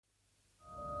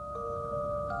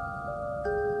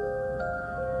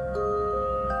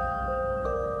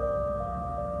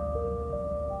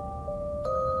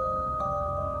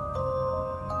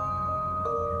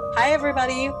Hi,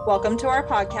 everybody. Welcome to our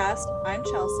podcast. I'm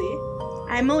Chelsea.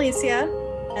 I'm Alicia.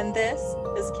 And this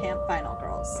is Camp Final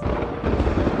Girls.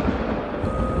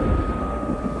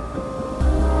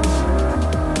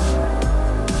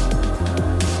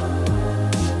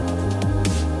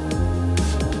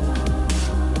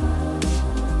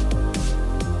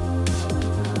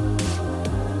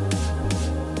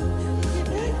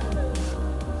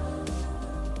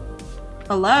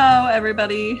 Hello,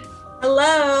 everybody.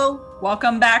 Hello.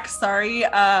 Welcome back. Sorry,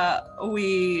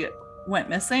 we went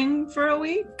missing for a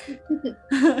week.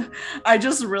 I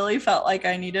just really felt like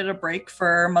I needed a break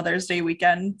for Mother's Day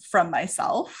weekend from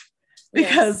myself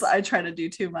because I try to do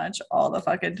too much all the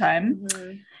fucking time.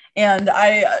 Mm-hmm. And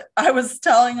I was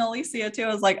telling Alicia too,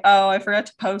 I was like, oh, I forgot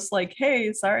to post like,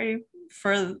 hey, sorry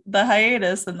for the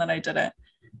hiatus. And then I didn't.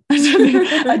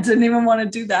 I didn't even want to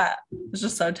do that. I was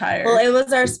just so tired. Well, it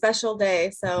was our special day,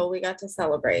 so we got to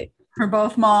celebrate. We're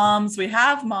both moms. We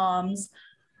have moms.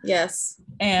 Yes.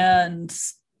 And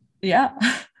yeah.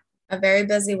 A very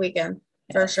busy weekend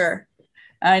for sure.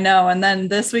 I know. And then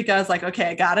this week I was like, okay,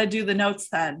 I got to do the notes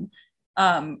then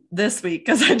this week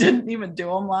because I didn't even do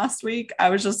them last week. I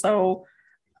was just so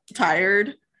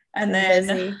tired. And then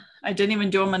busy. I didn't even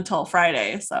do them until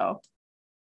Friday. So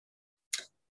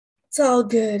it's all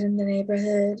good in the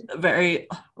neighborhood. Very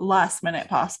last minute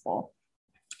possible.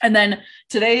 And then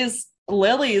today's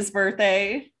Lily's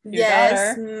birthday.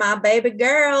 Yes, my baby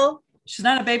girl. She's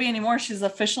not a baby anymore. She's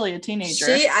officially a teenager.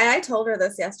 I told her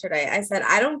this yesterday. I said,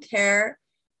 I don't care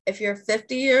if you're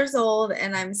 50 years old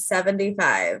and I'm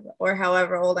 75 or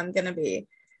however old I'm going to be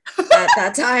at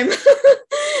that time.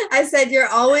 I said, you're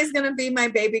always going to be my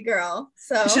baby girl.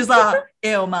 So she's like,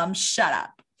 ew, mom, shut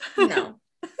up. No.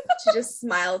 She just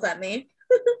smiled at me.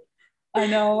 I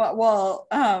know. Well,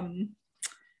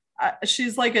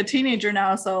 she's like a teenager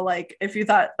now. So like, if you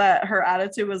thought that her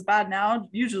attitude was bad now,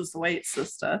 you just wait,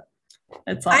 sister.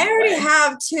 It's I already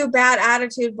have two bad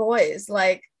attitude boys.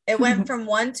 Like it went from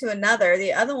one to another.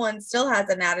 The other one still has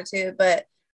an attitude, but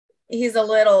he's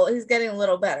getting a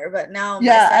little better. But now,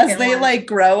 as they like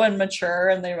grow and mature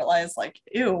and they realize like,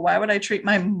 ew, why would I treat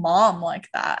my mom like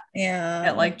that? Yeah.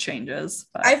 It like changes.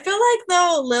 But I feel like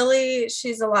though, Lily,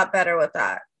 she's a lot better with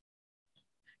that.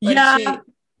 Like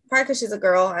probably because she's a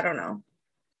girl. I don't know.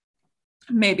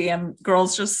 Maybe. And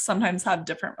girls just sometimes have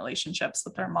different relationships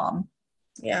with their mom.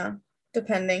 Yeah.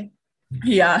 Depending.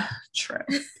 Yeah, true.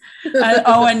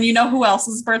 And you know who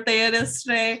else's birthday it is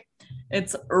today?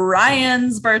 It's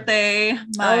Ryan's birthday,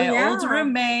 my old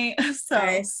roommate. So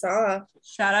I saw.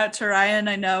 Shout out to Ryan.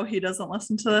 I know he doesn't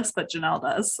listen to this, but Janelle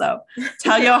does. So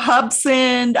tell your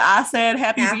Hubson I said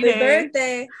happy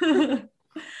birthday.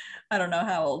 I don't know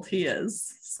how old he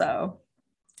is. So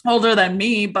older than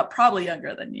me, but probably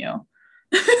younger than you.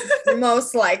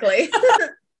 Most likely.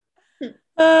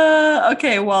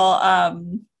 Okay, well,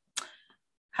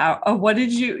 what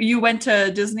did you went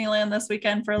to Disneyland this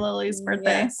weekend for Lily's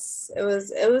birthday? Yes, it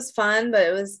was fun, but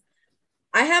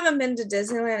I haven't been to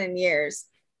Disneyland in years.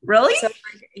 Really? So,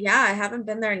 I haven't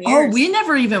been there in years. Oh, we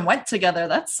never even went together.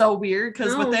 That's so weird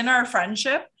because within our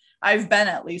friendship, I've been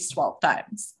at least 12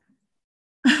 times.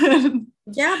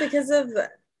 Yeah, because of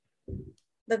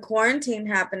the quarantine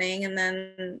happening, and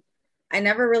then I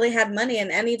never really had money,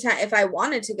 and anytime if I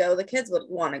wanted to go, the kids would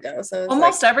want to go. So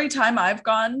almost every time I've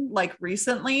gone, like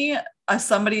recently,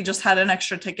 somebody just had an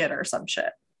extra ticket or some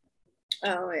shit.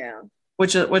 Oh yeah,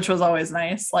 which was always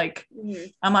nice. Like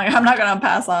I'm like, I'm not gonna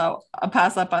pass up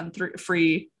on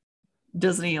free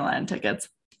Disneyland tickets.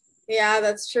 Yeah,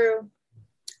 that's true.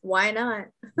 Why not?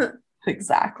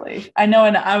 Exactly. I know,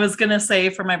 and I was gonna say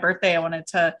for my birthday I wanted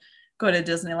to go to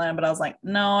Disneyland, but I was like,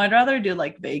 no, I'd rather do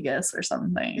like Vegas or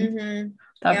something. Mm-hmm.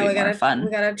 That'd be more fun. We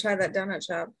gotta try that donut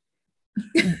shop.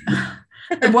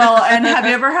 Well, and have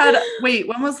you ever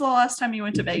when was the last time you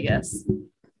went to Vegas?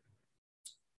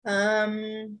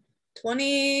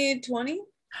 2020.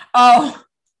 Oh,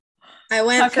 I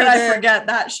went. How could I forget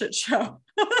that shit show?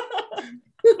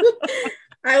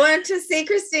 I went to see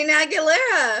Christina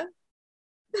Aguilera.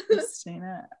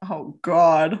 Christina. Oh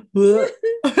God. Oh,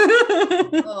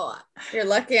 you're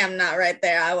lucky I'm not right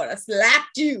there. I would have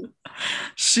slapped you.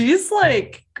 She's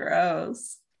like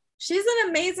gross. She's an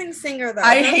amazing singer though.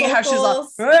 I hate how she's like,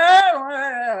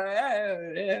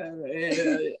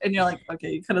 and you're like,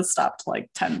 okay, you could have stopped like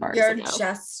 10 bars You're ago.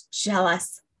 Just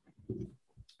jealous.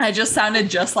 I just sounded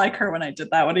just like her when I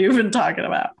did that. What are you even talking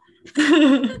about?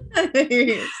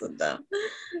 You're so dumb.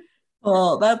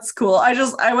 Well, that's cool. I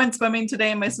went swimming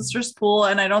today in my sister's pool,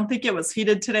 and I don't think it was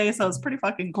heated today, so it was pretty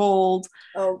fucking cold.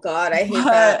 Oh God, I hate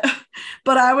that.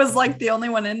 But I was like the only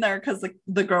one in there because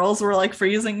the girls were like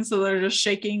freezing, so they're just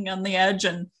shaking on the edge,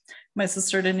 and My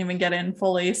sister didn't even get in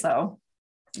fully, so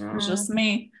it was just Oh,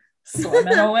 me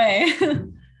swimming away.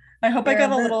 I hope I You're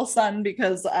get a a bit- little sun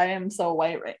because I am so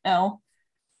white right now.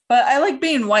 But I like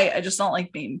being white. I just don't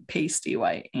like being pasty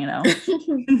white, you know?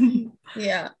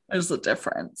 yeah. There's a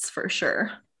difference for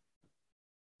sure.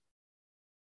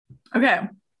 Okay.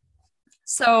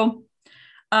 So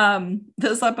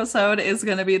this episode is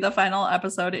going to be the final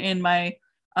episode in my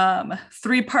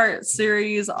 3-part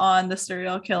series on the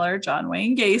serial killer John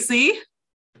Wayne Gacy.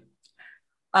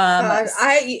 God,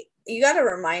 you got to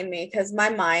remind me because my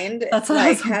mind That's what like I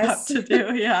was about has to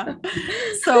do. Yeah.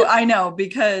 So I know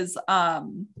because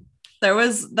there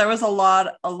was a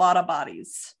lot of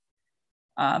bodies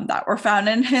that were found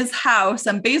in his house,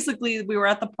 and basically we were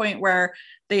at the point where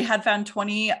they had found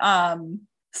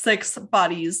 26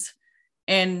 bodies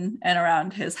in and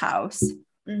around his house.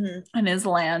 And his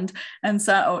land. And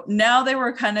so now they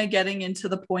were kind of getting into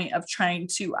the point of trying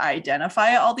to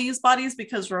identify all these bodies,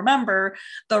 because remember,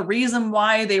 the reason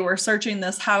why they were searching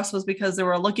this house was because they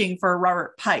were looking for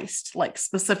Robert Peist, like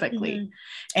specifically.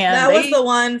 And that was the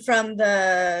one from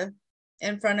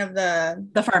in front of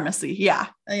the pharmacy. Yeah.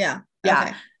 Yeah. Yeah.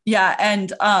 Okay. Yeah.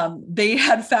 And they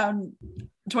had found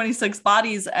 26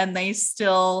 bodies and they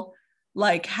still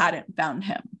like hadn't found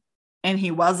him, and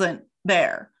he wasn't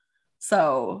there.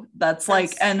 So that's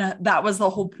like, and that was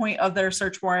the whole point of their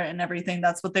search warrant and everything.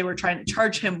 That's what they were trying to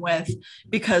charge him with,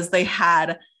 because they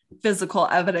had physical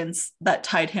evidence that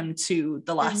tied him to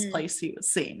the last place he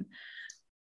was seen.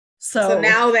 So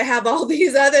now they have all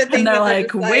these other things. And they're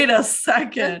like, wait a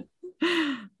second.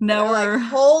 Now we're like,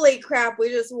 holy crap, we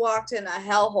just walked in a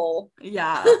hellhole.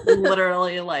 Yeah,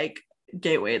 literally like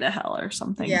gateway to hell or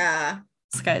something. Yeah.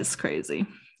 This guy's crazy.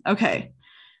 Okay.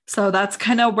 So that's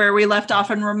kind of where we left off.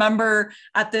 And remember,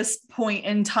 at this point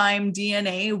in time,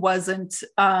 DNA wasn't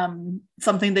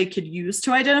something they could use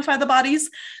to identify the bodies.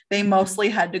 They mostly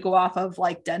had to go off of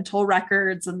like dental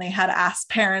records, and they had asked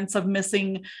parents of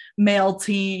missing male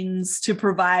teens to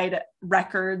provide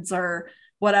records or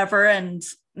whatever. And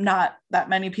not that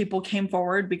many people came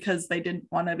forward because they didn't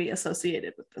want to be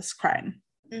associated with this crime.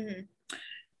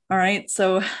 All right,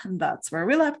 so that's where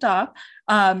we left off.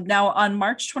 Now, on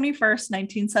March 21st,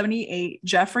 1978,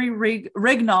 Jeffrey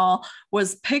Rignall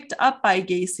was picked up by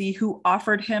Gacy, who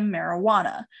offered him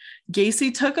marijuana.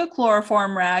 Gacy took a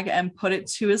chloroform rag and put it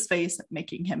to his face,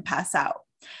 making him pass out.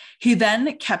 He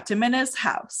then kept him in his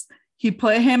house. He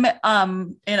put him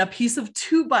in a piece of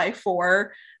 2x4,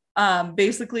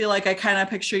 basically like I kind of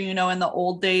picture, you know, in the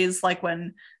old days, like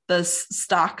when the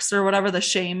stocks or whatever, the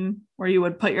shame where you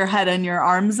would put your head and your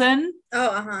arms in.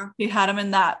 He had him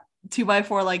in that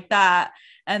 2x4 like that.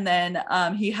 And then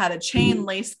he had a chain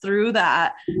laced through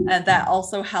that, and that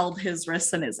also held his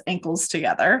wrists and his ankles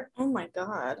together. Oh my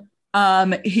God.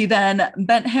 He then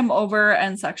bent him over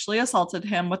and sexually assaulted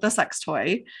him with a sex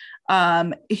toy.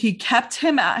 He kept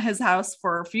him at his house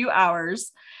for a few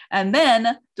hours and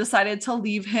then decided to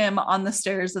leave him on the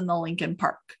stairs in the Lincoln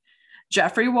Park.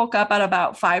 Jeffrey woke up at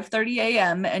about 5:30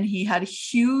 a.m. and he had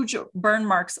huge burn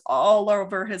marks all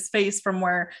over his face from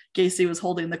where Gacy was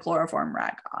holding the chloroform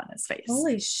rag on his face.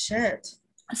 Holy shit.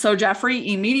 So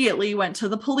Jeffrey immediately went to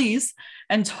the police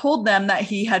and told them that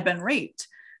he had been raped.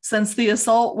 Since the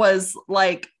assault was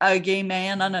like a gay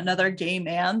man on another gay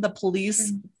man, the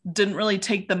police didn't really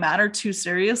take the matter too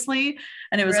seriously.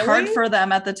 And it was hard for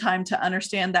them at the time to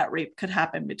understand that rape could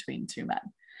happen between two men.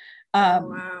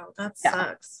 Wow, that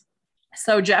sucks.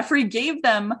 So Jeffrey gave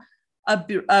them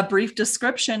a brief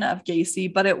description of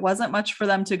Gacy, but it wasn't much for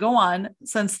them to go on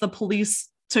since the police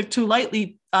took too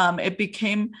lightly. It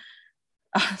became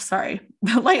up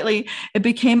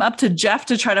to Jeff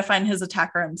to try to find his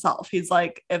attacker himself. He's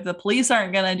like, if the police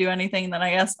aren't going to do anything, then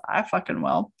I guess I fucking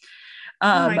will.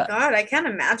 Oh my God, I can't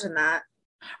imagine that.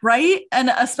 Right? And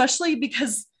especially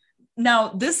because now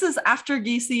this is after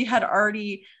Gacy had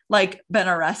already like been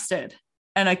arrested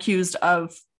and accused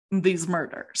of these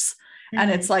murders.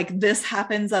 And it's like, this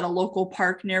happens at a local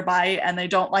park nearby and they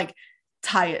don't like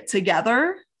tie it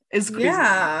together is crazy.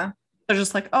 Yeah. They're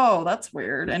just like, oh, that's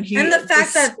weird. And the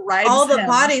fact that all the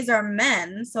bodies are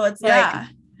men. So it's like,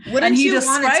 wouldn't you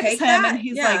want to take him? And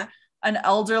he's like an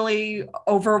elderly,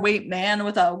 overweight man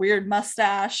with a weird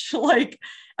mustache. Like,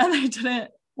 and they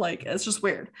didn't like, it's just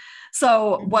weird.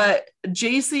 So what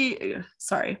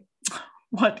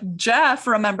Jeff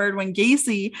remembered when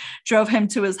Gacy drove him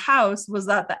to his house was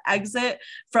that the exit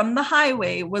from the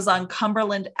highway was on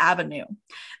Cumberland Avenue.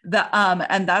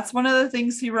 And that's one of the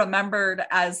things he remembered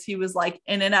as he was like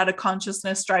in and out of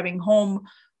consciousness driving home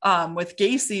with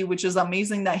Gacy, which is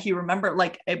amazing that he remembered,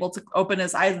 like able to open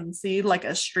his eyes and see like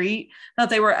a street that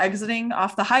they were exiting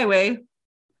off the highway,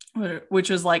 which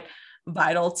was like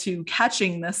vital to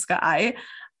catching this guy.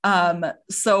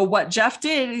 So what Jeff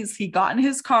did is he got in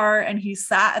his car and he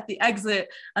sat at the exit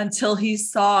until he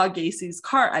saw Gacy's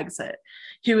car exit.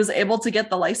 He was able to get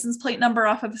the license plate number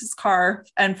off of his car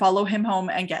and follow him home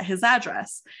and get his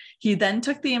address. He then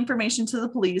took the information to the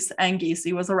police and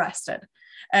Gacy was arrested.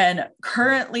 And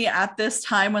currently at this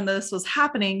time when this was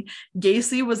happening,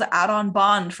 Gacy was out on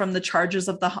bond from the charges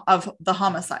of the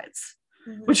homicides,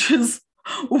 which is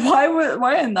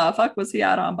why in the fuck was he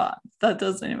out on bond? That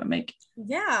doesn't even make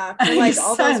for like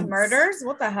all those murders.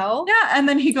 What the hell? Yeah, and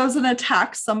then he goes and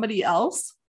attacks somebody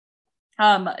else.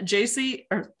 JC,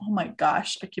 or oh my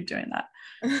gosh, I keep doing that.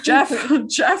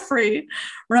 Jeffrey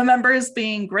remembers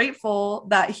being grateful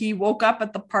that he woke up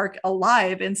at the park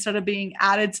alive instead of being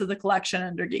added to the collection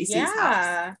under Gacy's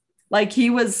house. Like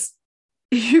he was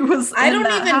I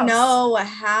don't even know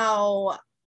how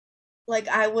like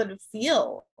I would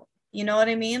feel. You know what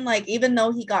I mean? Like even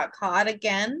though he got caught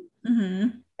again,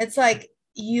 it's like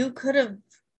you could have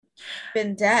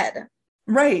been dead.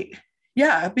 Right.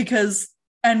 Yeah, because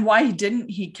and why didn't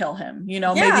he kill him? You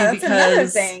know, maybe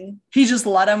because he just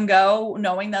let him go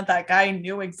knowing that guy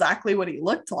knew exactly what he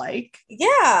looked like.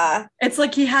 Yeah. It's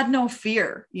like he had no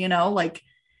fear, you know, like.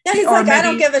 Yeah, he's like, I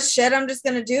don't give a shit. I'm just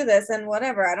going to do this and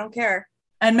whatever. I don't care.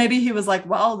 And maybe he was like,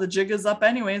 well, the jig is up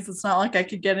anyways. It's not like I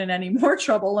could get in any more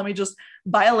trouble. Let me just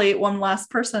violate one last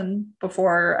person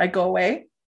before I go away.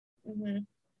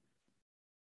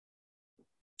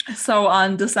 So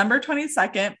on December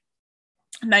 22nd,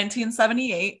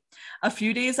 1978, a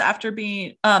few days after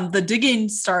being the digging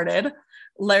started,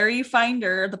 Larry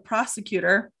Finder, the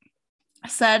prosecutor,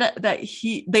 said that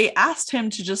they asked him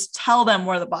to just tell them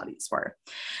where the bodies were.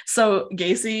 So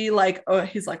Gacy,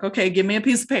 he's like, okay, give me a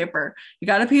piece of paper. You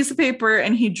got a piece of paper,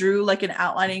 and he drew like an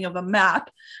outlining of a map,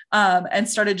 and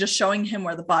started just showing him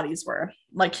where the bodies were.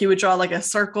 Like he would draw like a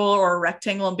circle or a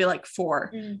rectangle and be like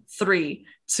 4, 3,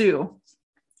 2.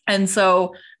 And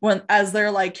so as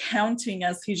they're like counting,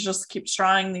 as he just keeps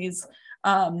drawing these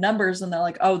numbers, and they're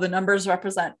like, oh, the numbers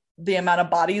represent the amount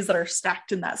of bodies that are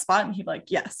stacked in that spot. And he's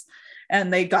like, yes.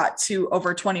 And they got to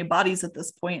over 20 bodies at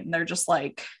this point. And they're just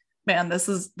like, man, this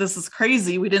is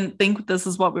crazy. We didn't think this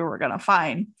is what we were going to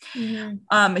find.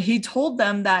 He told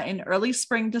them that in early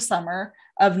spring to summer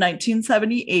of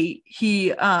 1978,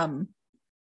 he ran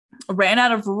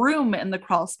out of room in the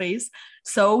crawl space.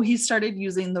 So he started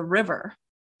using the river.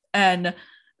 And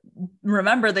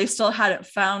remember, they still hadn't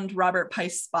found Robert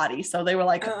Pice's body. So they were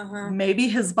like, maybe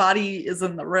his body is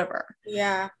in the river.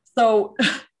 Yeah. So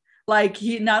like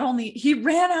he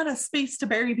ran out of space to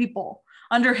bury people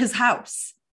under his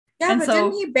house. Yeah, but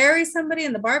didn't he bury somebody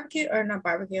in the barbecue or not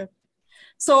barbecue?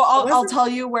 So I'll tell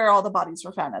you where all the bodies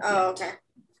were found at the end.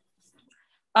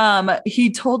 Okay.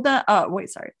 He told that,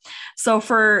 So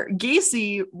for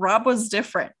Gacy, Rob was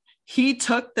different. He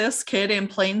took this kid in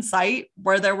plain sight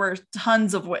where there were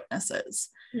tons of witnesses.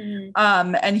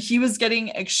 And he was getting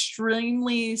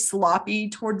extremely sloppy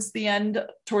towards the end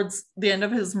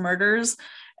of his murders.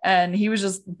 And he was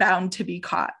just bound to be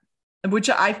caught,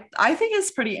 which I think is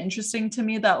pretty interesting to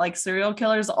me, that like serial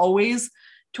killers always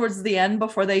towards the end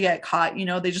before they get caught, you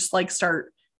know, they just like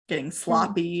start getting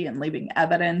sloppy and leaving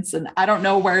evidence. And I don't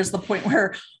know where's the point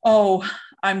where, oh,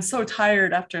 I'm so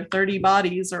tired after 30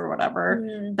 bodies or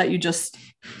whatever, that you just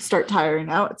start tiring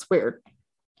out. It's weird.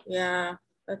 Yeah.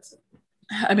 It's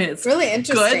really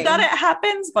interesting. Good that it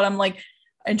happens, but I'm like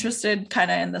interested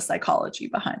kind of in the psychology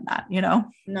behind that, you know?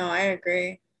 No, I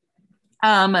agree.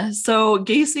 So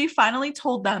Gacy finally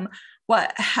told them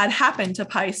what had happened to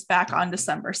Pice back on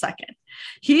December 2nd.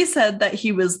 He said that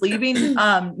he was leaving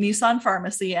Nissan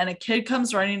Pharmacy and a kid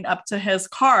comes running up to his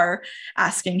car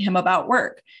asking him about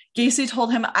work. Gacy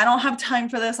told him, I don't have time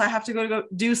for this. I have to go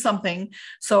do something.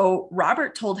 So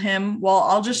Robert told him, well,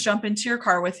 I'll just jump into your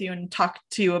car with you and talk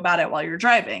to you about it while you're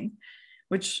driving,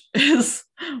 which is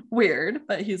weird.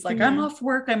 But he's like, I'm off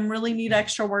work. I really need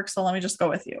extra work. So let me just go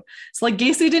with you. So like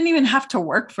Gacy didn't even have to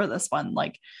work for this one.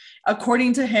 Like,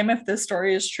 according to him, if this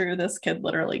story is true, this kid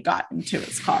literally got into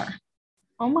his car.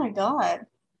 Oh my God.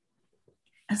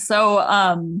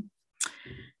 So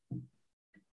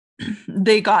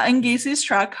they got in Gacy's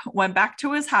truck, went back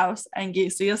to his house, and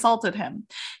Gacy assaulted him.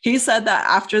 He said that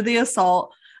after the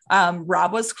assault,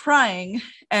 Rob was crying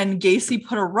and Gacy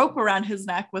put a rope around his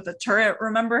neck with a turret.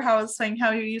 Remember how I was saying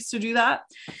how he used to do that?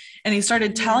 And he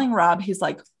started telling Rob, he's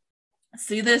like,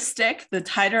 see this stick? The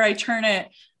tighter I turn it,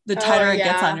 the tighter it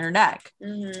gets on your neck.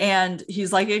 And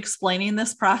he's like explaining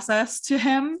this process to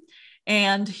him.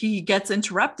 And he gets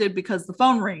interrupted because the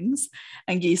phone rings.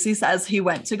 And Gacy says he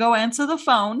went to go answer the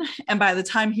phone. And by the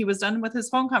time he was done with his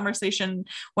phone conversation,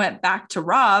 went back to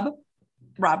Rob,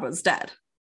 Rob was dead,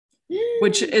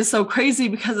 which is so crazy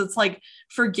because it's like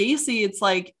for Gacy, it's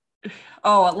like,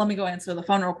 oh, let me go answer the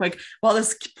phone real quick. Well,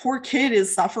 this poor kid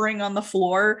is suffering on the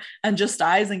floor and just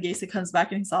dies. And Gacy comes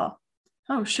back and he's all,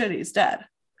 oh shit, he's dead.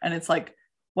 And it's like,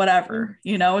 whatever,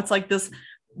 you know, it's like this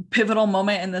pivotal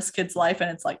moment in this kid's life.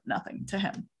 And it's like nothing to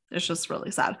him. It's just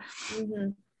really sad.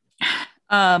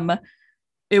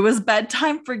 It was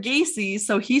bedtime for Gacy.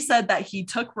 So he said that he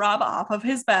took Rob off of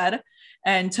his bed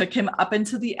and took him up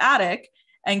into the attic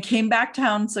and came back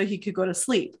down so he could go to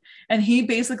sleep. And he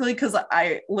basically, because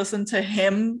I listened to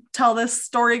him tell this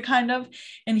story kind of,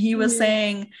 and he was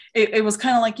saying it was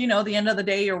kind of like, you know, the end of the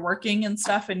day, you're working and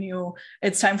stuff and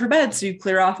it's time for bed. So you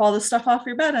clear off all the stuff off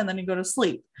your bed and then you go to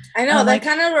sleep. I know, that like,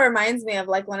 kind of reminds me of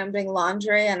like when I'm doing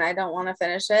laundry and I don't want to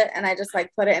finish it and I just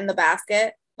like put it in the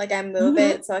basket. Like I move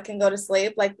it so I can go to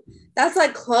sleep. Like that's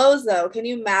like clothes though. Can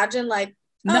you imagine like,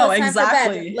 no,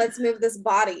 exactly. Let's move this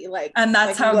body. Like, and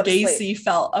that's how Gacy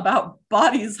felt about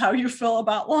bodies, how you feel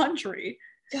about laundry.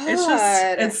 God. It's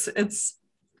just, it's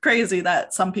crazy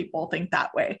that some people think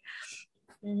that way.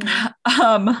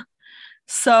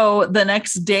 So the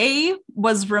next day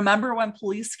was, remember when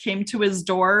police came to his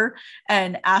door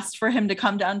and asked for him to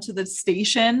come down to the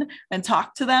station and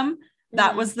talk to them?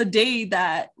 That was the day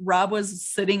that Rob was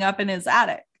sitting up in his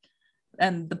attic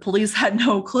and the police had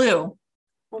no clue.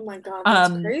 Oh my God,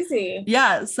 that's crazy.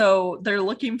 Yeah. So they're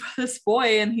looking for this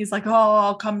boy and he's like, oh,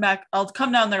 I'll come back. I'll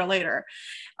come down there later.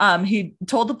 He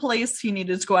told the police he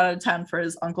needed to go out of town for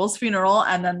his uncle's funeral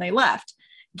and then they left.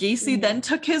 Gacy then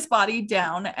took his body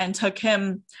down and took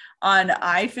him on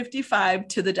I-55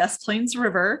 to the Des Plaines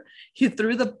River. He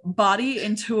threw the body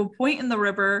into a point in the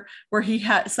river where he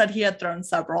had said he had thrown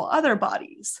several other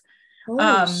bodies.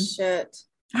 Holy shit.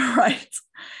 Right.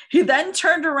 He then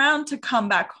turned around to come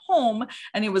back home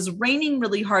and it was raining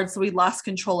really hard. So he lost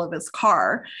control of his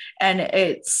car and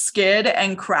it skid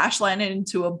and crash landed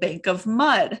into a bank of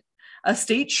mud. A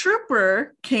state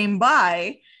trooper came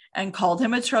by and called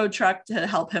him a tow truck to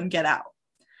help him get out.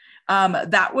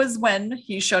 That was when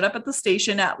he showed up at the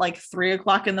station at like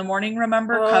 3:00 in the morning,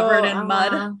 remember, covered in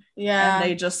mud. Yeah. And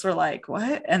they just were like,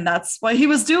 what? And that's what he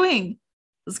was doing.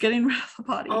 Was getting rid of the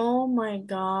body. Oh my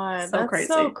God. So that's crazy.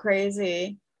 So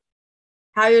crazy.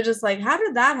 How you're just like, how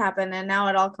did that happen? And now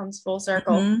it all comes full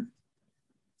circle.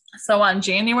 So on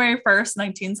January 1st,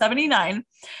 1979,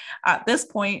 at this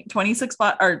point,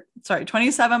 27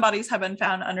 bodies have been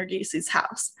found under Gacy's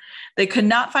house. They could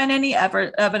not find any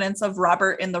evidence of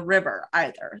Robert in the river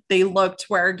either. They looked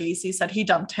where Gacy said he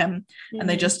dumped him and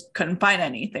they just couldn't find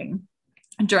anything.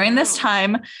 During this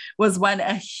time was when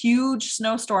a huge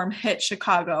snowstorm hit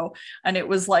Chicago, and it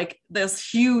was like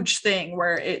this huge thing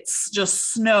where it's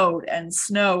just snowed, and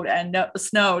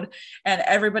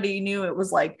everybody knew it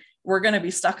was like, we're going to be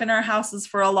stuck in our houses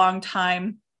for a long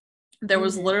time. There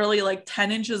was literally like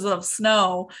 10 inches of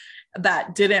snow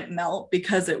that didn't melt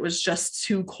because it was just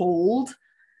too cold.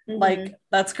 Like,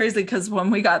 that's crazy because when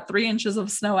we got 3 inches of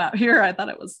snow out here, I thought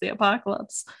it was the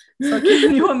apocalypse. So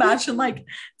can you imagine like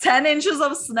 10 inches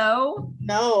of snow?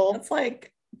 No. That's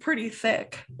like pretty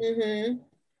thick.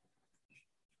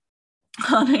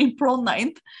 On April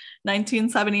 9th,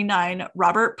 1979,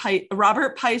 Robert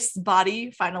Pice's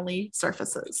body finally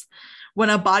surfaces. When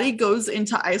a body goes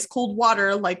into ice cold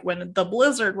water, like when the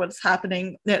blizzard was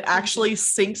happening, it actually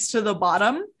sinks to the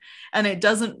bottom and it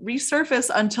doesn't resurface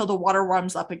until the water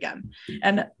warms up again.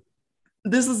 And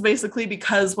this is basically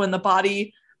because when the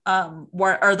body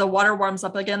the water warms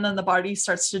up again, then the body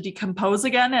starts to decompose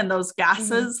again. And those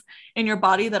gases in your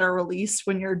body that are released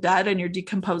when you're dead and you're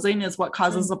decomposing is what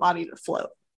causes the body to float.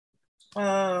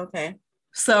 Oh, okay.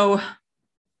 So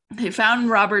they found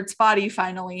Robert's body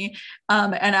finally.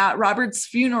 And at Robert's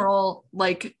funeral,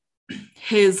 like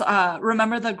his,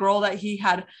 remember the girl that he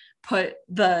had put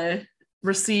the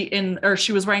receipt in, or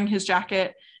she was wearing his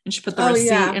jacket and she put the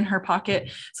receipt in her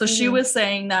pocket. So she was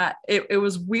saying that it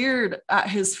was weird at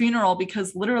his funeral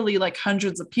because literally like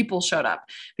hundreds of people showed up,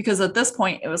 because at this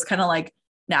point it was kind of like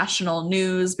national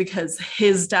news because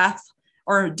his death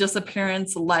or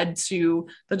disappearance led to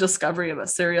the discovery of a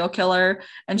serial killer.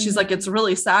 And she's like, it's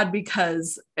really sad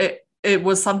because it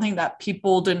was something that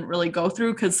people didn't really go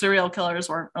through because serial killers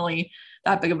weren't really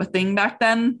that big of a thing back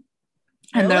then.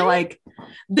 And they're like,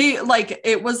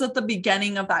 it was at the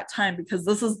beginning of that time, because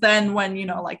this is then when, you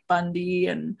know, like Bundy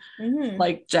and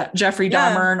like Jeffrey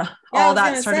Dahmer and all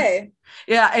that started.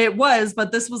 Yeah, it was.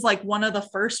 But this was like one of the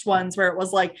first ones where it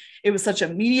was like, it was such a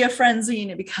media frenzy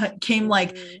and it became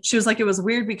like, she was like, it was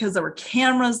weird because there were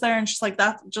cameras there. And she's like,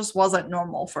 that just wasn't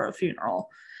normal for a funeral.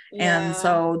 And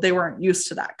so they weren't used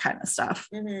to that kind of stuff.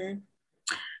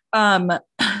 Um,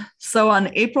 so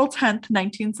on April 10th,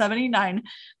 1979,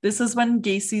 this is when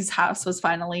Gacy's house was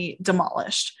finally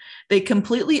demolished. They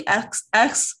completely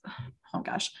excavated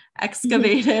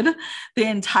the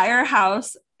entire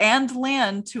house and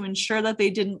land to ensure that they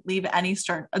didn't leave any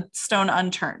stone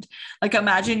unturned. Like,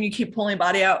 imagine you keep pulling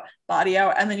body out,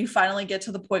 and then you finally get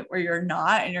to the point where you're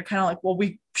not, and you're kind of like, well,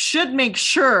 we should make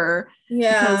sure.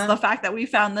 Yeah. Because the fact that we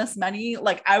found this many,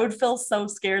 like, I would feel so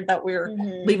scared that we're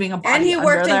leaving a body. And he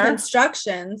worked in there.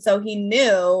 construction, so he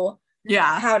knew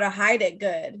how to hide it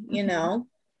good, you know?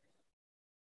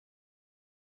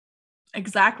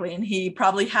 Exactly. And he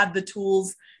probably had the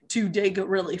tools to dig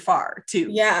really far too.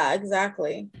 Yeah,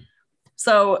 exactly.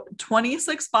 So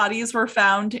 26 bodies were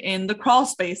found in the crawl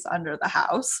space under the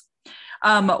house.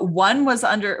 One was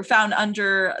found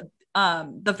under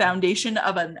the foundation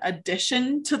of an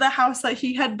addition to the house that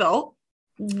he had built.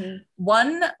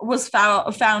 One was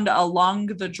found along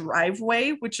the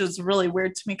driveway, which is really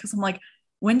weird to me because I'm like,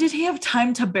 when did he have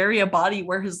time to bury a body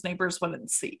where his neighbors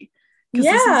wouldn't see? Because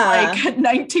this is like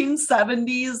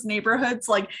 1970s neighborhoods,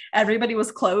 like everybody was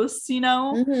close, you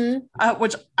know,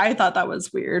 which I thought that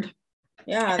was weird.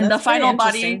 Yeah. And the final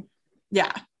body,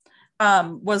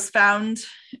 was found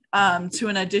to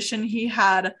an addition he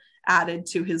had added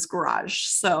to his garage.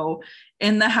 So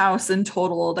in the house in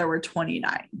total, there were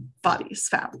 29 bodies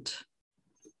found.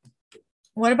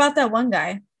 What about that one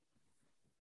guy?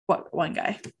 What one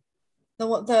guy?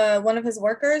 The one of his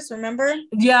workers, remember?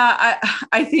 Yeah,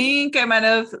 I think I might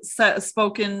have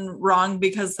spoken wrong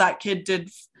because that kid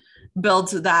did build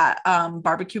that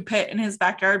barbecue pit in his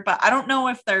backyard, but I don't know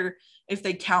if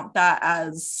they count that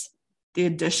as the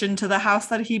addition to the house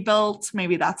that he built.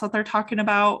 Maybe that's what they're talking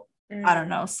about. I don't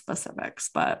know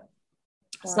specifics, but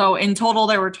so in total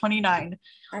there were 29.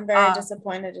 I'm very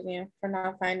disappointed in you for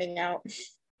not finding out.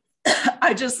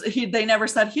 They never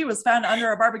said he was found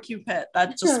under a barbecue pit.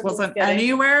 That just wasn't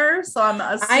anywhere. So I'm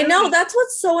assuming. I know, that's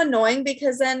what's so annoying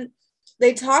because then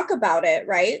they talk about it,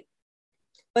 right?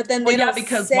 But then they don't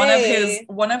because say...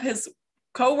 one of his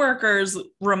coworkers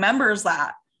remembers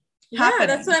that. Yeah,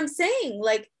 that's what I'm saying.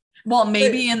 Like, well,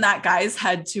 maybe in that guy's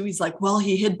head too, he's like, well,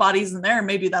 he hid bodies in there.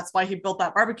 Maybe that's why he built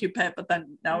that barbecue pit. But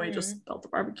then now he just built a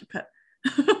barbecue pit.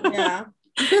 Yeah.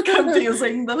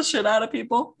 Confusing the shit out of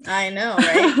people. I know,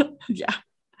 right? Yeah.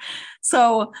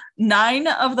 So 9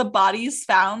 of the bodies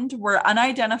found were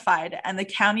unidentified and the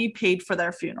county paid for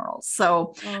their funerals.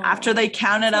 So after they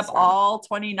counted up all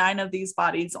 29 of these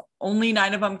bodies, only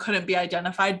 9 of them couldn't be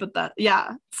identified. But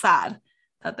sad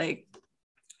that they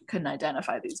couldn't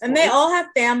identify these boys. And they all have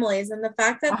families, and the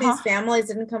fact that these families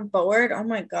didn't come forward, oh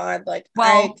my god, like,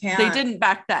 well, I can't. They didn't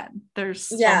back then.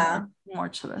 There's more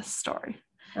to this story.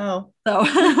 So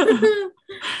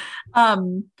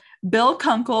Bill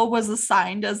Kunkel was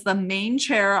assigned as the main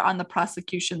chair on the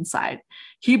prosecution side.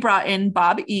 He brought in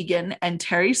Bob Egan and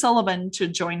Terry Sullivan to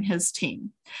join his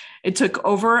team. It took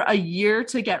over a year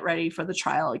to get ready for the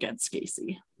trial against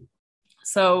Gacy.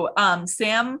 So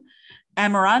Sam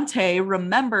Amarante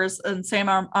remembers, and Sam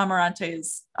Amarante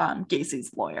is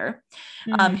Gacy's lawyer.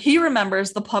 He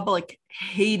remembers the public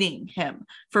hating him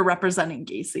for representing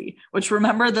Gacy, which,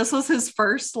 remember, this was his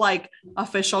first like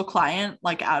official client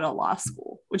like out of law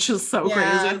school, which is so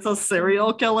crazy. It's a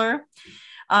serial killer.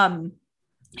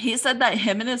 He said that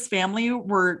him and his family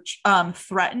were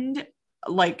threatened,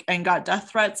 like, and got death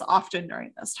threats often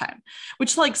during this time,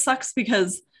 which like sucks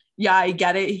because I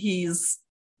get it. He's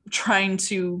trying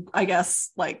to, I guess,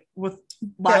 like, with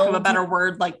lack of a better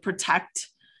word, like protect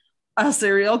a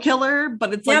serial killer,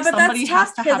 but it's like somebody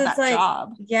has to have that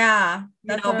job. Yeah,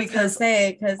 that's what because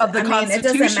of the Constitution. It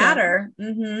doesn't matter.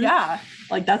 Yeah,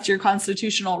 like that's your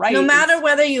constitutional right. No matter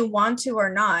whether you want to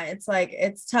or not, it's like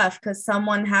it's tough because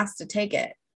someone has to take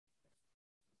it.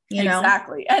 You know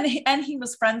exactly, and he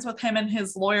was friends with him and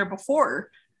his lawyer before.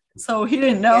 So he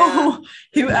didn't know.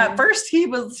 At first he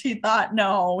thought,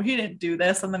 no, he didn't do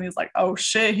this. And then he's like, oh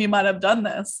shit, he might have done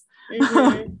this.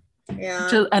 Yeah.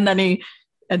 And then he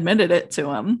admitted it to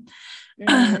him.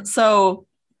 So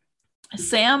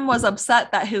Sam was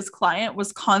upset that his client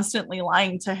was constantly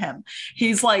lying to him.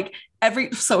 He's like,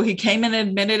 so he came and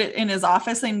admitted it in his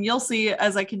office, and you'll see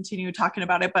as I continue talking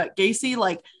about it, but Gacy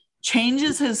like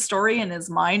changes his story in his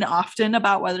mind often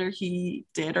about whether he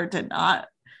did or did not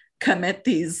commit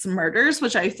these murders,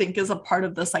 which I think is a part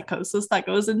of the psychosis that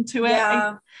goes into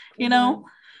it, you know.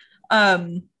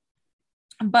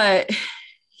 But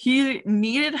he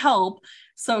needed help,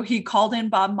 so he called in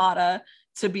Bob Motta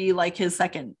to be like his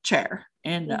second chair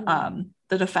in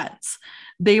the defense.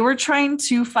 They were trying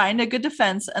to find a good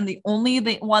defense, and the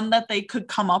one that they could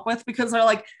come up with, because they're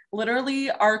like, literally,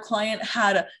 our client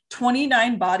had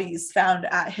 29 bodies found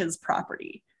at his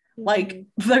property. Like,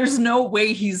 there's no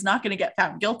way he's not going to get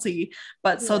found guilty.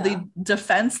 But so the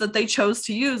defense that they chose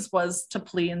to use was to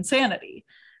plead insanity,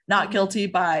 not guilty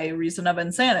by reason of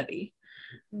insanity.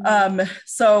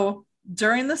 So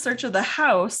during the search of the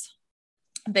house,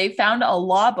 they found a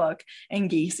law book in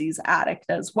Gacy's attic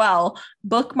as well,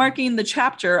 bookmarking the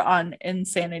chapter on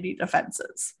insanity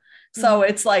defenses. So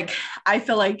it's like, I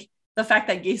feel like the fact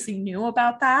that Gacy knew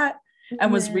about that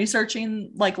and was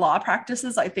researching like law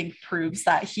practices, I think proves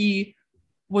that he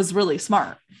was really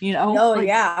smart, you know? Oh, like,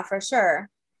 yeah, for sure.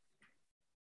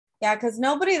 Yeah, because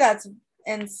nobody that's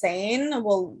insane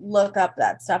will look up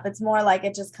that stuff. It's more like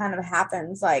it just kind of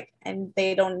happens, like, and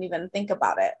they don't even think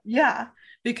about it. Yeah,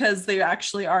 because they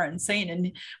actually are insane.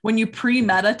 And when you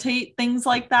premeditate things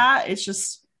like that, it's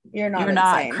just, you're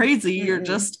not crazy. You're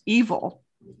just evil.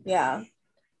 Yeah.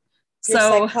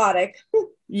 You're psychotic.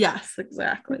 Yes,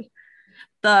 exactly.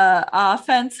 The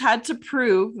offense had to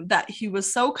prove that he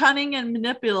was so cunning and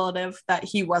manipulative that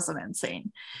he wasn't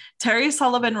insane. Terry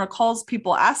Sullivan recalls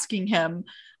people asking him,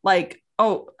 like,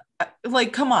 oh,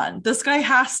 like, come on, this guy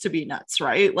has to be nuts,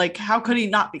 right? Like, how could he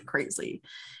not be crazy?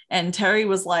 And Terry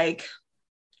was like,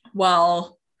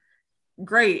 well,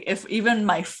 great. If even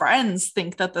my friends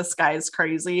think that this guy is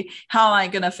crazy, how am I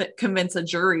going to convince a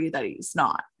jury that he's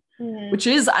not? Which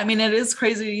is, I mean, it is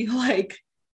crazy. Like,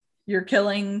 you're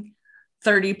killing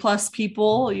 30 plus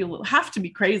people. You have to be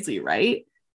crazy, right?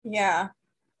 Yeah.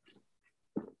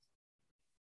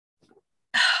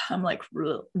 I'm like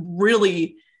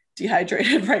really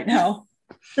dehydrated right now.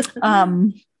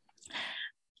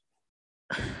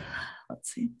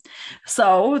 Let's see.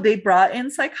 So they brought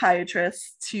in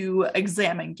psychiatrists to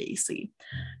examine Gacy.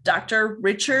 Dr.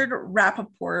 Richard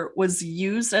Rappaport was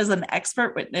used as an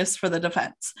expert witness for the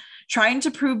defense, trying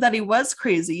to prove that he was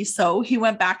crazy. So he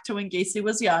went back to when Gacy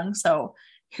was young. So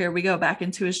here we go back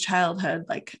into his childhood.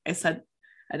 Like I said,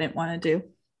 I didn't want to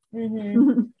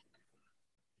do.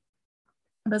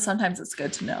 But sometimes it's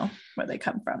good to know where they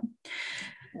come from.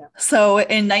 Yeah. So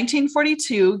in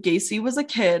 1942, Gacy was a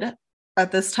kid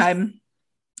at this time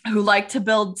who liked to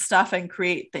build stuff and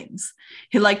create things.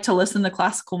 He liked to listen to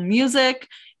classical music.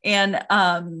 And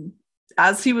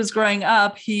as he was growing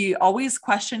up, he always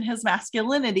questioned his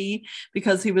masculinity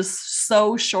because he was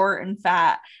so short and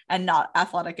fat and not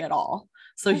athletic at all.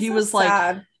 So he was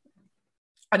sad.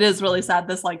 Like, it is really sad,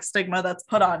 this like stigma that's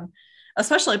put on,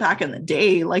 especially back in the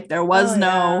day. Like there was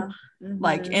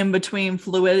like in between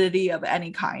fluidity of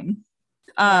any kind.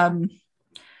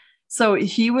 So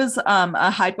he was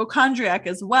a hypochondriac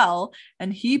as well.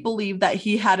 And he believed that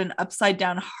he had an upside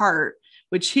down heart,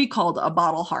 which he called a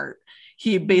bottle heart.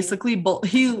 He basically,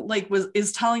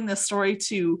 is telling this story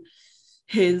to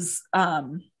his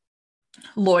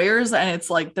lawyers. And it's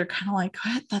like, they're kind of like,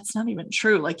 what? That's not even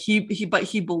true. Like but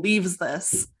he believes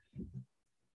this.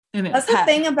 That's the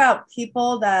thing about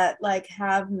people that like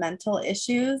have mental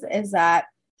issues, is that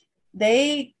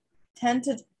they tend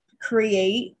to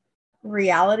create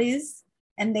realities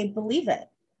and they believe it.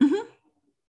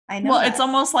 I know. Well, it's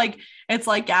almost like it's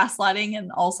like gaslighting, and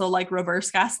also like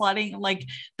reverse gaslighting. Like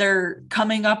they're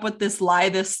coming up with this lie,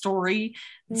 this story.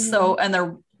 So, and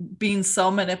they're being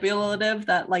so manipulative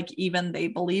that like even they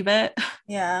believe it.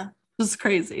 Yeah. It's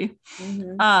crazy.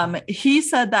 He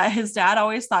said that his dad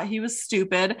always thought he was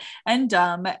stupid and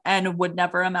dumb and would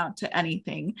never amount to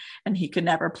anything, and he could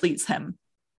never please him.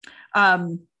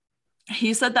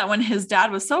 He said that when his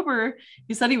dad was sober,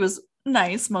 he said he was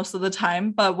nice most of the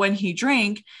time, but when he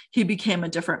drank, he became a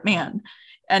different man.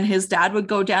 And his dad would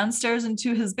go downstairs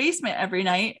into his basement every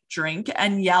night, drink,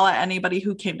 and yell at anybody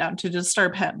who came down to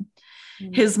disturb him.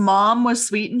 His mom was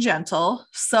sweet and gentle,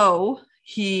 so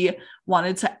he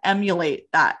wanted to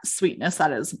emulate that sweetness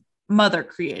that his mother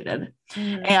created.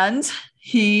 And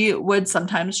he would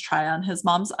sometimes try on his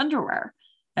mom's underwear,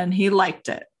 and he liked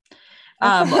it.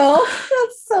 That's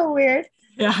so weird.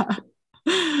 Yeah.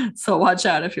 So watch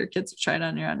out if your kids are trying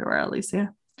on your underwear,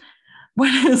 Alicia.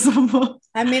 What is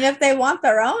I mean, if they want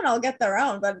their own, I'll get their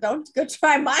own, but don't go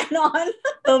try mine on.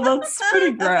 Oh, that's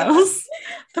pretty gross.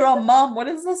 Throw, Mom, what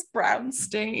is this brown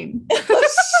stain?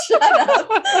 Shut up.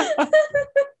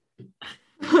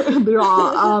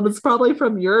 It's probably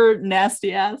from your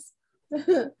nasty ass.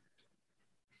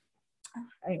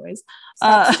 Anyways,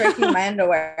 stop striking my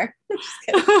underwear. Just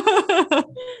kidding.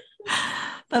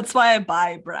 That's why I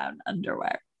buy brown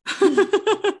underwear.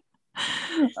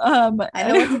 I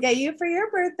know what to get you for your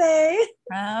birthday.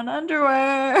 Brown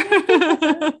underwear.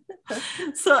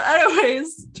 So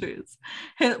anyways,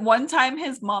 one time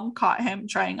his mom caught him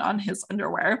trying on his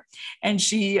underwear and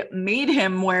she made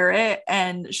him wear it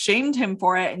and shamed him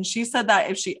for it. And she said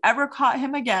that if she ever caught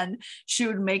him again, she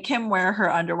would make him wear her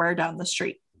underwear down the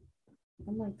street.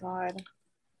 Oh my God.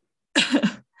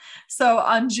 So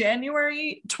on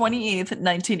January 28th,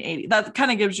 1980, that kind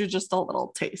of gives you just a little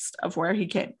taste of where he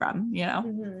came from, you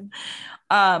know?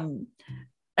 Mm-hmm.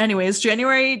 Anyways,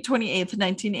 January 28th,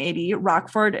 1980,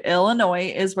 Rockford,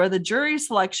 Illinois is where the jury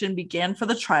selection began for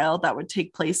the trial that would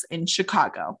take place in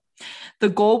Chicago. The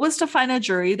goal was to find a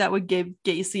jury that would give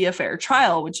Gacy a fair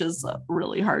trial, which is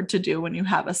really hard to do when you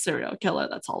have a serial killer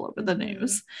that's all over the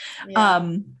news.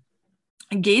 Yeah.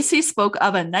 Gacy spoke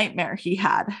of a nightmare he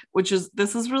had,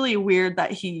 this is really weird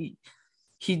that he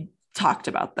talked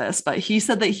about this, but he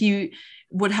said that he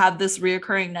would have this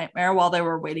reoccurring nightmare while they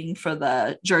were waiting for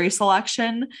the jury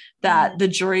selection, that the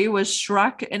jury was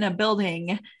struck in a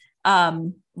building,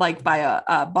 like by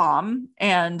a bomb,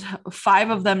 and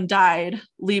 5 of them died,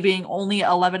 leaving only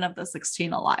 11 of the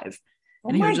 16 alive.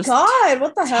 And oh my God,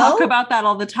 what the hell? Talk about that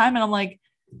all the time. And I'm like,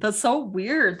 that's so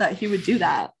weird that he would do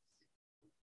that.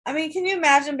 I mean, can you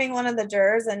imagine being one of the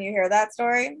jurors and you hear that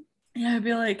story? Yeah, I'd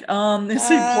be like, is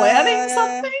he planning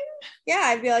something? Yeah,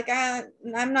 I'd be like,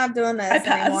 I'm not doing this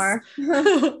anymore.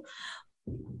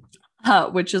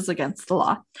 Which is against the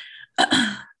law.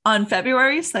 On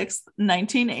February 6th,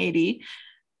 1980,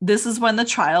 this is when the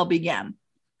trial began.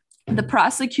 The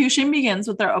prosecution begins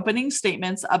with their opening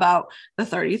statements about the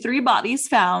 33 bodies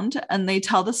found, and they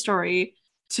tell the story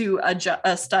to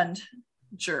a stunned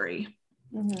jury.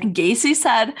 Mm-hmm. Gacy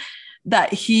said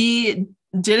that he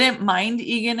didn't mind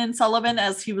Egan and Sullivan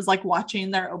as he was like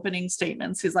watching their opening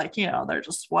statements. He's like, they're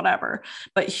just whatever.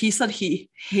 But he said he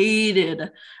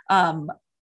hated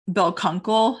Bill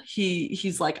Kunkel.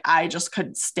 He's like, I just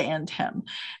couldn't stand him.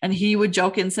 And he would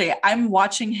joke and say, I'm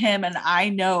watching him and I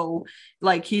know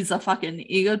like he's a fucking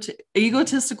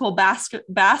egotistical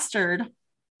bastard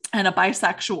and a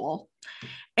bisexual.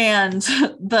 And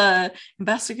the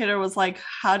investigator was like,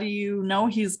 how do you know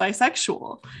he's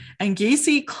bisexual? And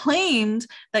Gacy claimed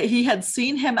that he had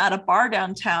seen him at a bar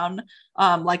downtown,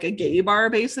 like a gay bar,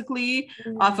 basically,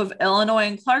 off of Illinois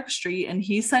and Clark Street. And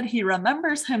he said he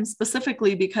remembers him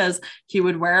specifically because he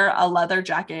would wear a leather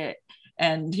jacket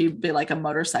and he'd be like a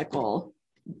motorcycle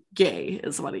gay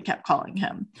is what he kept calling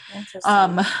him.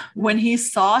 When he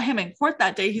saw him in court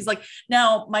that day, he's like,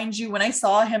 now mind you, when I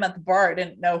saw him at the bar, I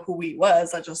didn't know who he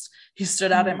was. He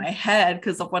stood out in my head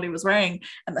because of what he was wearing.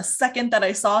 And the second that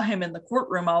I saw him in the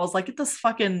courtroom, I was like, get this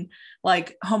fucking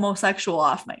like homosexual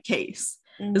off my case,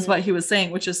 is what he was saying,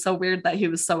 which is so weird that he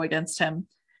was so against him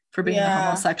for being a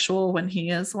homosexual when he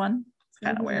is one. It's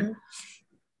kind of weird.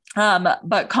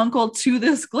 But Kunkel to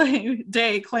this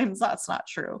day claims that's not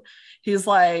true. He's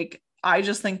like, I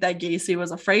just think that Gacy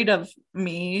was afraid of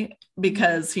me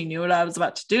because he knew what I was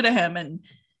about to do to him, and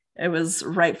it was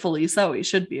rightfully so. He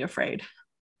should be afraid.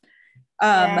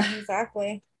 Yeah,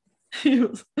 exactly.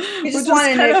 Which is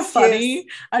kind of funny.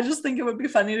 I just think it would be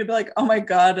funny to be like, oh my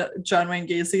God, John Wayne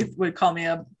Gacy would call me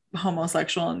a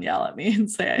homosexual and yell at me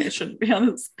and say I shouldn't be on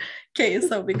his case.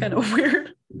 That would be kind of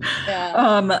weird.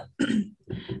 Yeah.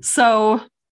 So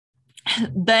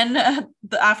then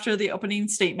after the opening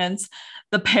statements,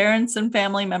 the parents and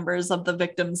family members of the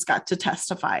victims got to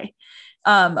testify.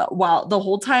 While the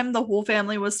whole time the whole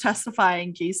family was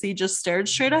testifying, Gacy just stared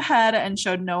straight ahead and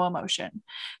showed no emotion.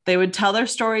 They would tell their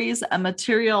stories and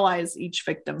materialize each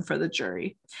victim for the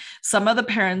jury. Some of the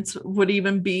parents would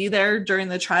even be there during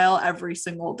the trial every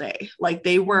single day. Like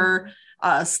they were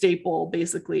a staple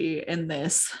basically in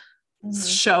this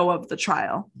show of the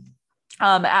trial.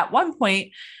 At one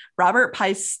point, Robert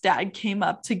Pice's dad came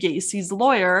up to Gacy's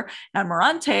lawyer,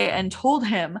 Amarante, and told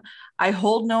him, I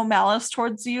hold no malice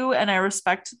towards you, and I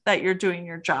respect that you're doing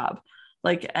your job.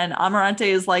 Like, and Amarante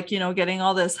is like, getting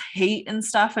all this hate and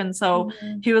stuff. And so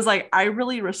he was like, I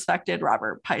really respected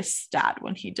Robert Pice's dad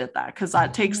when he did that, because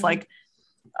that takes like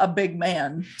a big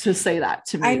man to say that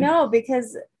to me. I know,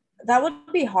 because that would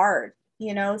be hard,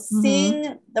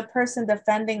 seeing the person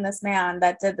defending this man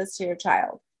that did this to your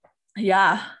child.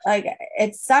 Yeah. Like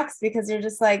it sucks because you're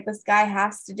just like, this guy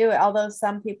has to do it. Although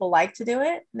some people like to do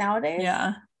it nowadays.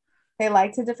 Yeah. They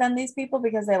like to defend these people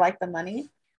because they like the money.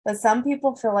 But some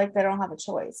people feel like they don't have a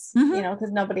choice,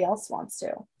 because nobody else wants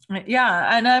to. Yeah.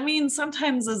 And I mean,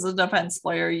 sometimes as a defense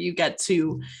lawyer, you get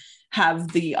to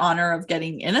have the honor of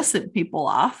getting innocent people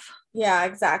off. Yeah,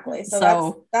 exactly.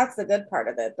 So that's the good part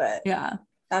of it. But yeah,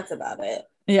 that's about it.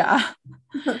 Yeah.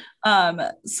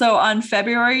 So on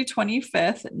February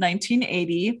 25th,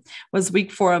 1980 was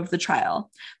week 4 of the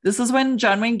trial. This is when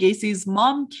John Wayne Gacy's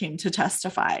mom came to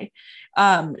testify.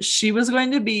 She was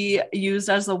going to be used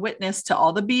as a witness to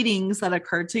all the beatings that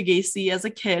occurred to Gacy as a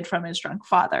kid from his drunk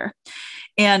father.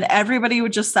 And everybody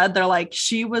would just said they're like,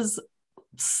 she was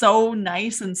so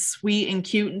nice and sweet and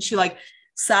cute. And she like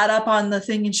sat up on the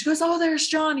thing and she goes, "Oh, there's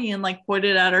Johnny," and like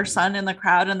pointed at her son in the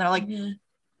crowd. And they're like,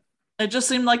 it just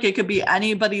seemed like it could be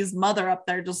anybody's mother up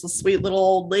there, just a sweet little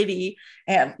old lady.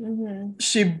 And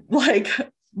she like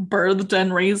birthed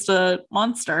and raised a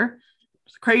monster.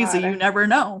 It's crazy. You never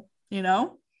know, you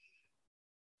know?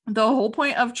 The whole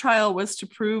point of trial was to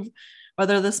prove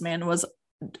whether this man was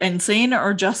insane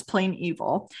or just plain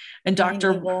evil. And that's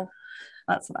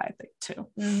what I think too.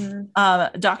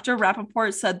 Dr.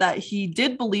 Rappaport said that he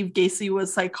did believe Gacy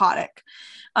was psychotic.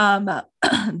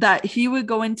 That he would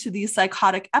go into these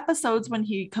psychotic episodes when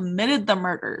he committed the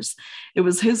murders. It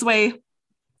was his way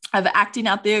of acting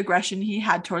out the aggression he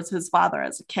had towards his father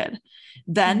as a kid.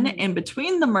 Then in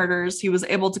between the murders, he was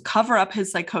able to cover up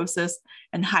his psychosis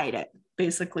and hide it.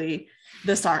 Basically,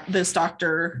 this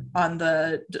doctor on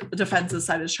the defense's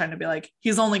side is trying to be like,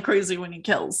 he's only crazy when he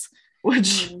kills,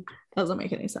 which doesn't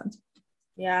make any sense.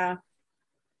 Yeah.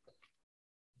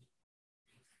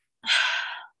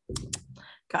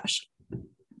 Gosh.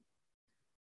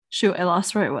 Shoot, I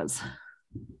lost where I was.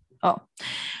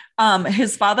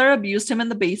 His father abused him in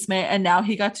the basement, and now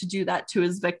he got to do that to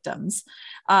his victims.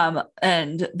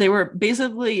 And they were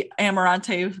basically,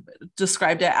 Amarante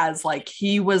described it as like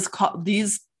he was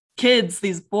these kids,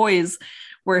 these boys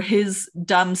were his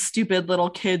dumb, stupid little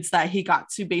kids that he got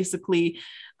to basically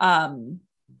what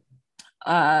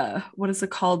is it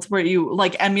called, where you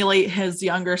like emulate his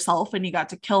younger self, and he got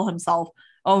to kill himself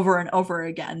over and over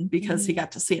again because he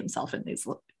got to see himself in these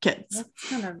kids. That's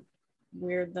kind of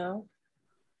weird though,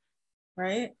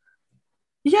 right?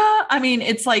 Yeah, I mean,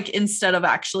 it's like instead of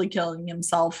actually killing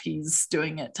himself, he's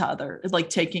doing it to others, like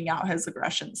taking out his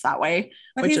aggressions that way.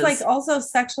 But he's like also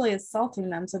sexually assaulting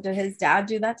them. So did his dad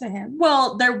do that to him?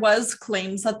 Well, there was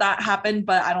claims that happened,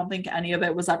 but I don't think any of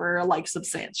it was ever like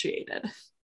substantiated.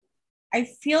 I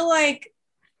feel like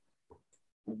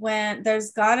when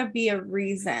there's got to be a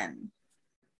reason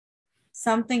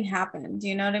something happened. Do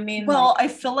you know what I mean? Well, I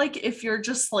feel like if you're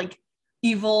just like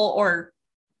evil or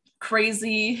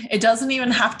crazy, it doesn't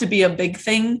even have to be a big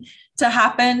thing to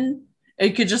happen.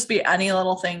 It could just be any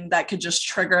little thing that could just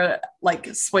trigger,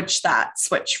 like switch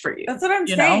for you. That's what I'm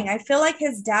saying. I feel like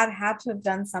his dad had to have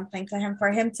done something to him for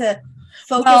him to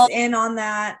focus in on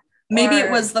that. Maybe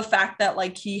it was the fact that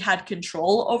like he had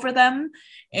control over them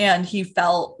and he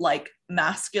felt like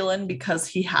masculine because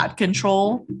he had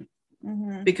control.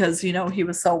 Because, you know, he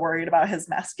was so worried about his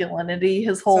masculinity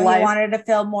his whole life. He wanted to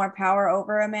feel more power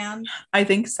over a man? I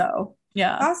think so.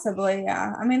 Yeah. Possibly,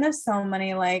 yeah. I mean, there's so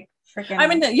many like freaking... I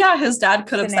mean, yeah, his dad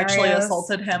could have sexually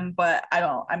assaulted him, but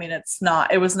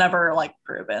it was never like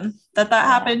proven that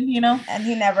happened, you know? And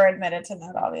he never admitted to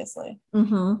that, obviously.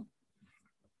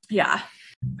 Yeah.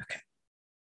 Okay.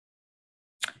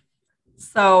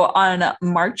 So on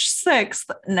March 6th,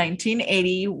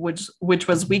 1980, which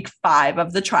was week 5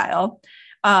 of the trial,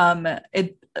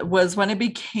 it was when it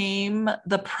became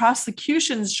the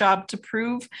prosecution's job to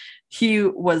prove he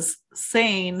was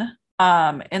sane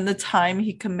in the time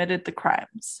he committed the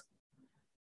crimes.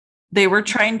 They were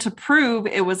trying to prove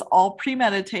it was all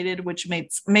premeditated, which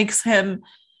makes him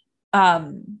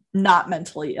not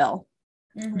mentally ill.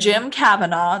 Jim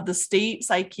Kavanaugh, the state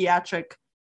psychiatrist,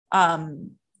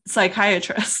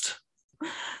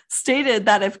 stated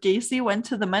that if Gacy went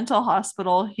to the mental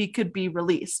hospital, he could be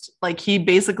released. Like he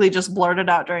basically just blurted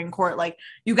out during court, like,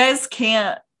 you guys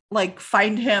can't like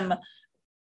find him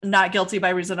not guilty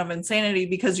by reason of insanity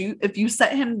because if you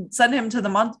send him to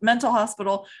the mental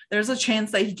hospital, there's a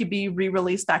chance that he could be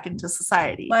re-released back into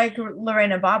society. Like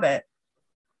Lorena Bobbitt.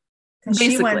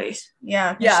 Basically.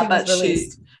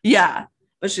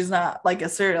 But she's not like a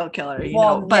serial killer, you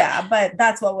know. But but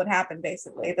that's what would happen,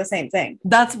 basically. The same thing.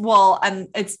 That's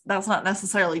not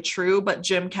necessarily true, but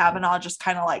Jim Kavanaugh just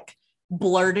kind of like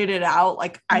blurted it out,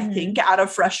 like I think out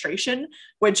of frustration,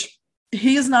 which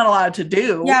he's not allowed to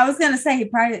do. Yeah, I was gonna say he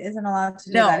probably isn't allowed to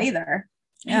do that either.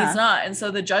 Yeah. He's not. And so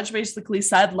the judge basically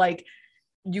said, like,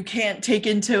 you can't take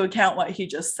into account what he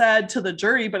just said to the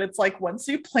jury, but it's like once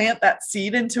you plant that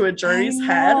seed into a jury's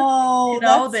head, you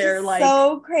know, they're like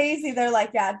so crazy. They're like,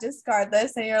 yeah, discard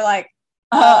this, and you're like,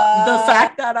 the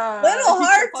fact that little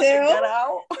hard to get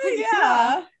out.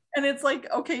 Yeah. And it's like,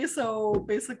 okay, so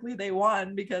basically they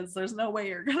won because there's no way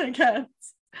you're gonna get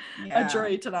a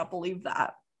jury to not believe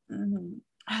that.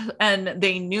 and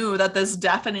they knew that this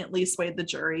definitely swayed the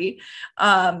jury.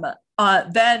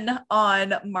 Then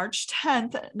on March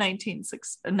 10th,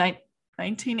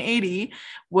 1980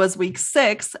 was week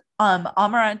 6.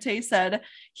 Amarante said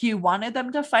he wanted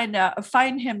them to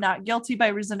find him not guilty by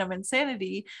reason of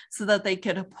insanity so that they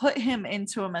could put him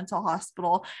into a mental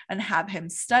hospital and have him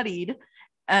studied,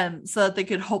 so that they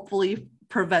could hopefully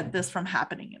prevent this from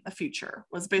happening in the future,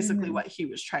 was basically what he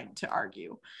was trying to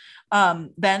argue.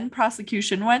 Then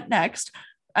prosecution went next,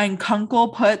 and Kunkel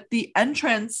put the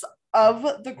entrance of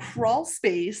the crawl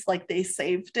space, like they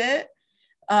saved it.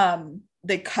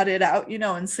 They cut it out,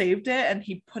 and saved it, and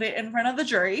he put it in front of the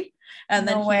jury. And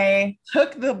then he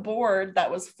took the board that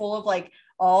was full of like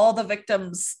all the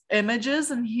victims'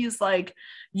 images, and he's like,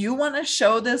 you want to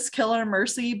show this killer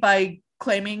mercy by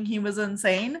claiming he was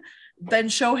insane? Then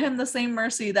show him the same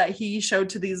mercy that he showed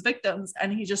to these victims.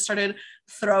 And he just started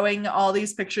throwing all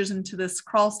these pictures into this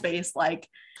crawl space, like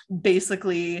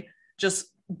basically just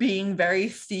being very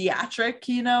theatric,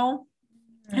 and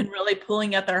really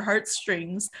pulling at their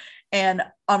heartstrings. And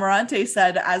Amarante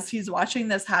said, as he's watching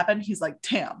this happen, he's like,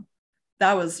 damn,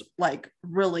 that was like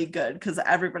really good, because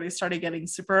everybody started getting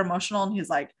super emotional. And he's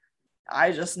like,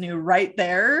 I just knew right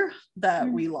there that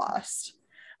we lost.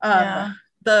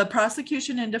 The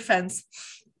prosecution and defense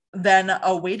then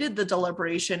awaited the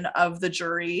deliberation of the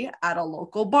jury at a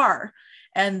local bar,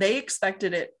 and they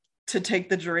expected it to take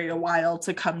the jury a while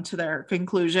to come to their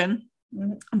conclusion.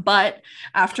 But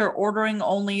after ordering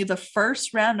only the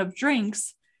first round of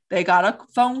drinks, they got a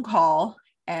phone call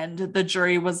and the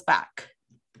jury was back.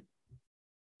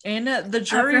 In the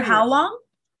jury After how long?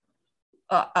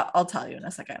 I'll tell you in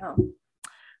a second.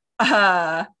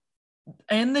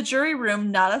 In the jury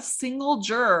room, not a single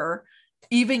juror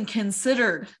even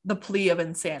considered the plea of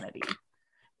insanity.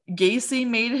 Gacy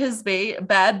made his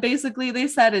bed, basically, they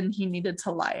said, and he needed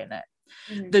to lie in it.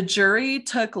 The jury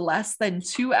took less than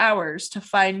 2 hours to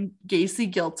find Gacy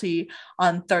guilty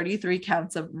on 33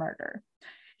 counts of murder.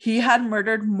 He had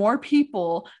murdered more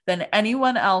people than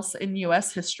anyone else in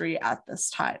U.S. history at this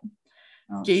time.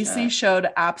 Gacy showed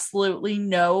absolutely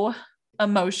no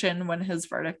emotion when his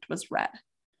verdict was read.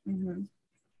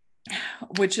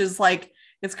 Which is like,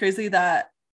 it's crazy that,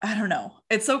 I don't know.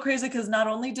 It's so crazy because not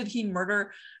only did he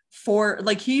murder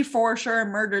he for sure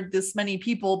murdered this many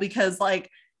people, because like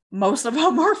most of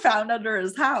them were found under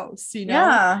his house,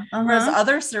 whereas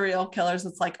other serial killers,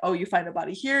 it's like, oh, you find a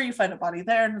body here, you find a body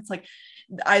there, and it's like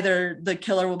either the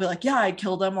killer will be like, yeah, I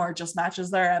killed him, or it just matches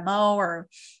their MO or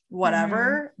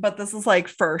whatever. But this is like,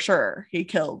 for sure he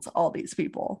killed all these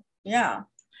people. No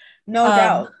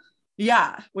doubt.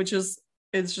 Which is,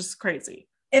 it's just crazy.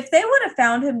 If they would have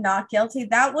found him not guilty,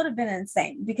 that would have been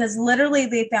insane, because literally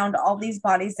they found all these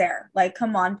bodies there. Like,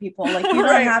 come on, people. Like, you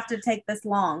don't have to take this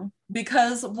long.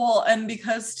 Because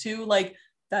too, like,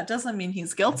 that doesn't mean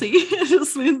he's guilty. It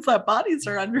just means that bodies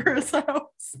are under his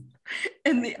house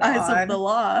in the eyes of the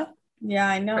law. Yeah,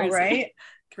 I know, crazy. Right?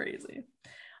 Crazy.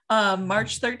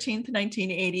 March 13th,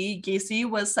 1980, Gacy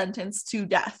was sentenced to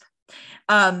death.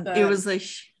 It was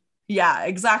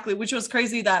exactly, which was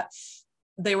crazy that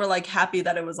they were like happy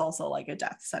that it was also like a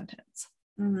death sentence.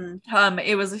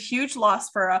 It was a huge loss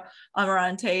for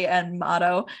Amarante and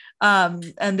Mato,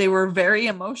 and they were very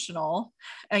emotional,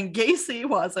 and Gacy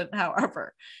wasn't.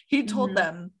 However, he told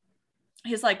them,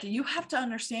 he's like, you have to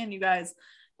understand, you guys,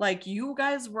 like, you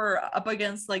guys were up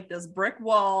against like this brick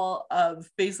wall of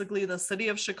basically the city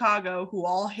of Chicago, who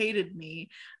all hated me.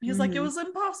 And he's like, it was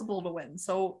impossible to win,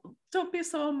 so don't be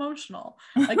so emotional.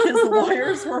 Like, his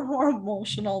lawyers were more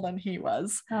emotional than he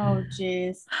was. Oh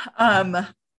geez.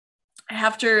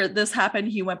 After this happened,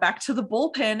 he went back to the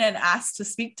bullpen and asked to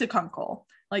speak to Kunkel.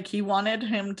 Like, he wanted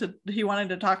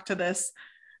to talk to this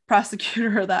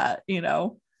prosecutor that,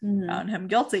 found him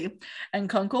guilty. And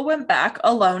Kunkel went back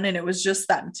alone, and it was just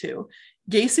them two.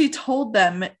 Gacy told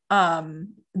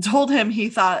him he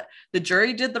thought the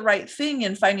jury did the right thing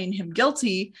in finding him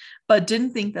guilty, but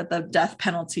didn't think that the death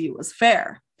penalty was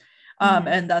fair.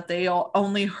 And that they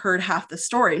only heard half the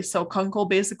story. So Kunkel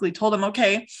basically told him,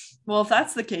 okay, well, if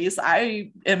that's the case,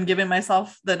 I am giving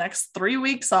myself the next 3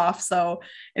 weeks off. So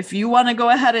if you want to go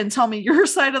ahead and tell me your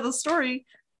side of the story,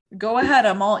 go ahead.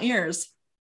 I'm all ears.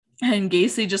 And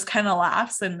Gacy just kind of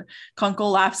laughs, and Kunkel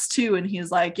laughs too. And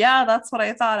he's like, yeah, that's what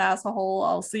I thought, asshole.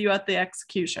 I'll see you at the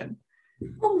execution.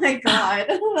 Oh my God.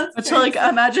 Which, like,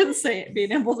 imagine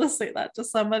being able to say that to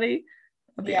somebody.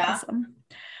 That'd be awesome.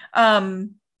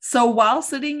 So while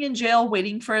sitting in jail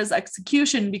waiting for his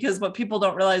execution, because what people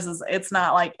don't realize is it's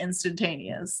not like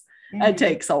instantaneous. It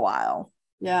takes a while.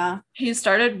 Yeah. He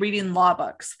started reading law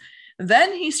books.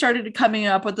 Then he started coming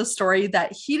up with the story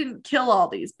that he didn't kill all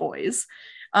these boys.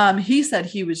 He said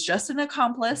he was just an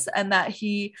accomplice and that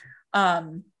he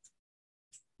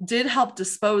did help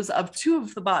dispose of 2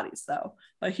 of the bodies though,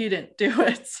 but he didn't do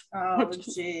it. Oh,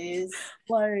 jeez.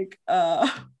 Like,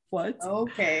 what?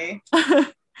 Okay.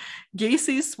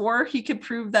 Gacy swore he could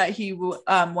prove that he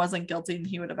wasn't guilty and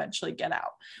he would eventually get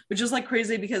out, which is like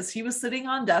crazy because he was sitting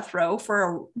on death row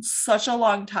for such a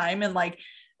long time, and like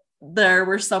there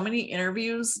were so many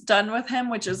interviews done with him,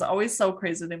 which is always so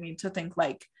crazy to me to think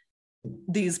like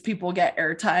these people get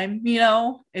airtime, you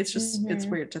know? It's just it's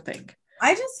weird to think.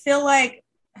 I just feel like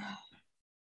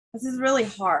this is really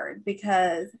hard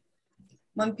because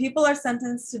when people are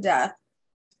sentenced to death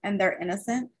and they're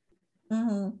innocent,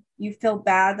 you feel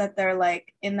bad that they're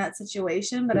like in that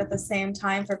situation, but at the same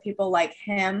time, for people like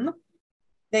him,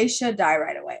 they should die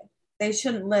right away. They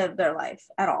shouldn't live their life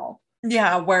at all.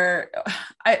 Yeah, where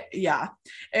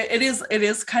it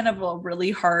is kind of a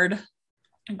really hard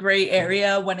gray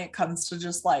area when it comes to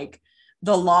just like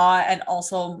the law and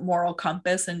also moral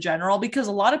compass in general, because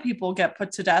a lot of people get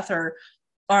put to death or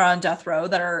are on death row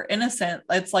that are innocent.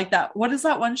 It's like that. What is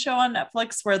that one show on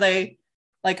Netflix where they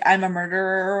like, I'm a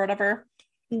murderer or whatever?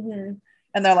 And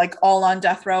they're like all on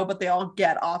death row, but they all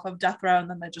get off of death row and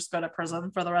then they just go to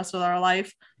prison for the rest of their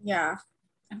life. Yeah.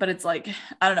 But it's like,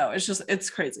 I don't know. It's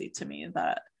crazy to me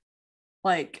that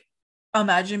like,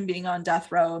 imagine being on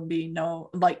death row and being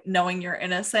knowing you're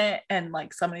innocent and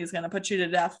like somebody's going to put you to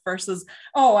death versus,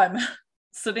 oh, I'm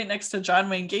sitting next to John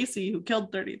Wayne Gacy who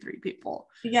killed 33 people.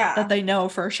 Yeah. That they know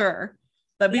for sure.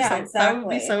 That would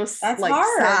be so that's like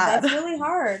hard. sad. That's really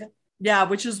hard. Yeah,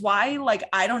 which is why like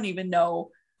I don't even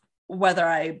know whether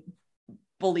I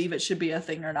believe it should be a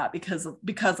thing or not because of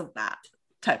that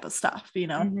type of stuff, you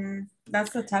know.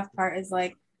 That's the tough part, is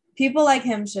like people like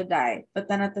him should die, but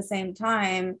then at the same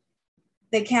time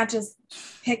they can't just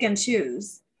pick and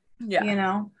choose. Yeah, you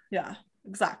know. Yeah,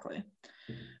 exactly.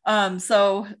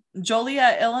 So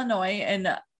Joliet, Illinois, in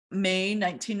May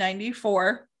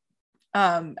 1994,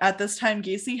 at this time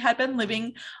Gacy had been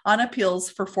living on appeals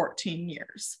for 14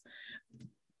 years.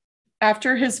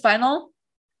 After his final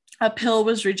appeal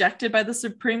was rejected by the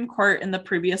Supreme Court in the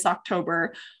previous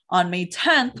October, on May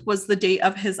 10th was the date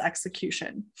of his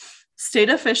execution. State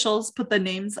officials put the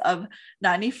names of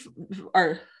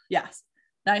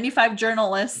 95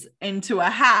 journalists into a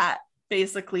hat,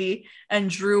 basically, and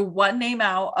drew one name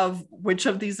out of which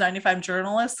of these 95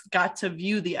 journalists got to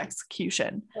view the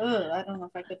execution. I don't know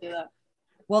if I could do that.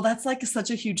 Well, that's like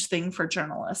such a huge thing for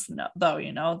journalists, though,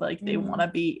 you know, like they want to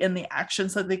be in the action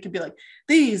so they could be like,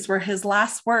 these were his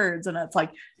last words. And it's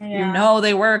like, you know,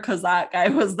 they were because that guy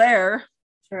was there.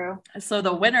 True. So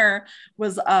the winner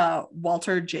was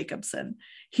Walter Jacobson.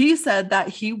 He said that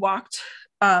he walked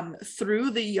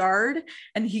through the yard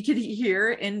and he could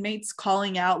hear inmates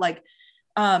calling out like,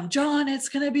 John, it's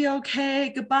going to be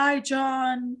okay. Goodbye,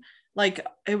 John. Like,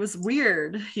 it was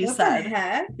weird, he said. The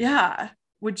heck? Yeah.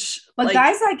 But like,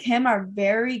 guys like him are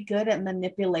very good at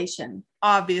manipulation.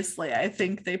 Obviously, I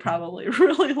think they probably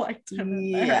really liked him.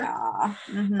 Yeah.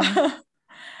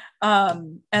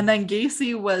 And then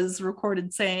Gacy was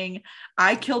recorded saying,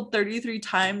 I killed 33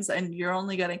 times and you're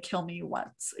only going to kill me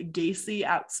once. Gacy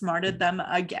outsmarted them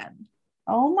again.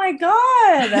 Oh my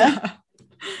God. Yeah.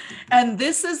 And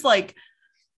this is like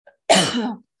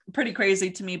pretty crazy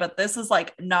to me, but this is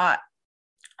like not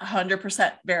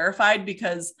 100% verified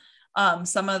because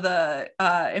some of the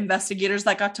investigators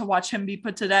that got to watch him be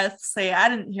put to death say, I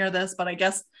didn't hear this, but I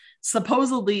guess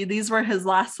supposedly these were his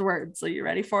last words. Are you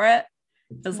ready for it?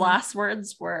 His last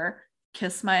words were,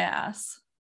 kiss my ass.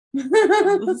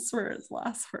 Those were his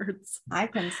last words. I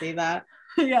can see that.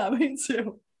 Yeah, me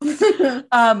too.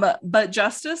 But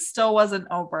justice still wasn't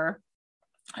over.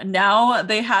 Now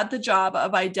they had the job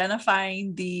of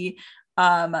identifying the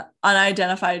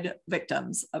unidentified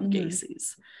victims of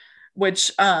Gacy's,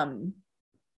 which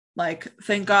like,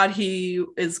 thank God he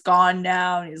is gone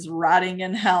now and he's rotting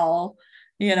in hell,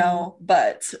 you know,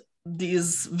 but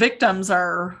these victims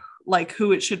are like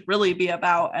who it should really be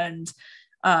about. And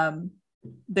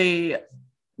they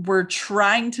were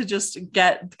trying to just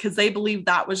get, because they believe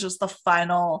that was just the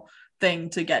final thing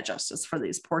to get justice for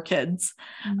these poor kids.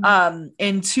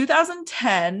 In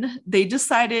 2010, they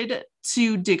decided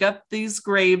to dig up these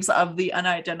graves of the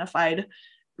unidentified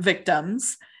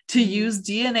victims to use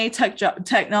DNA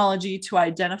technology to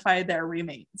identify their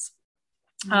remains.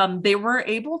 They were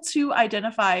able to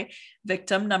identify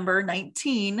victim number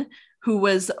 19, who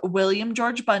was William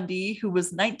George Bundy, who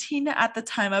was 19 at the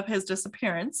time of his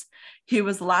disappearance. He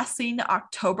was last seen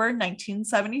October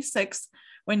 1976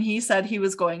 when he said he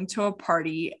was going to a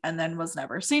party and then was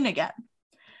never seen again.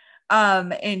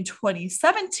 In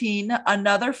 2017,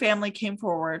 another family came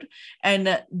forward,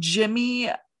 and Jimmy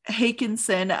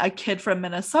Hakinson, a kid from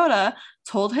Minnesota,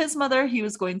 told his mother he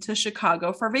was going to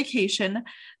Chicago for vacation.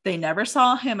 They never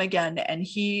saw him again, and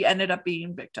he ended up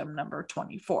being victim number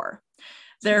 24.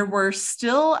 There were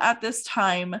still at this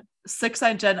time six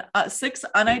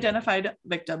unidentified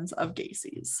victims of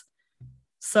Gacy's.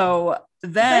 So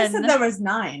then they said there was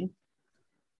 9.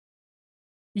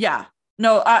 Yeah.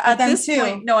 No, at this two.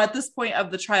 point, no, at this point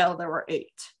of the trial, there were 8.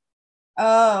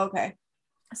 Oh, okay.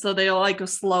 So they like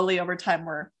slowly over time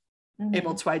were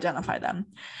able to identify them.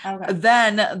 Okay.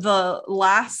 Then the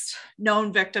last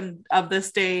known victim of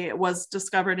this day was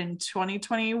discovered in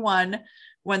 2021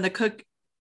 when the Cook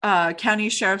County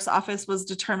Sheriff's Office was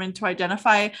determined to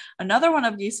identify another one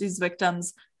of Gacy's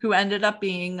victims, who ended up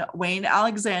being Wayne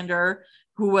Alexander,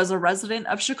 who was a resident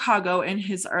of Chicago in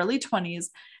his early 20s,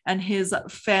 and his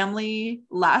family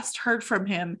last heard from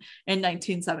him in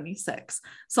 1976.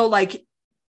 So like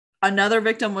another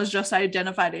victim was just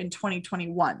identified in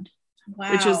 2021,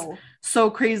 which is so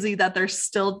crazy that they're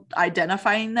still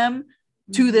identifying them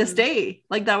to this day.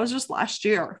 Like that was just last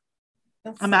year.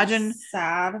 That's imagine so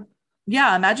sad.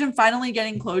 Yeah, imagine finally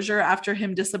getting closure after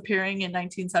him disappearing in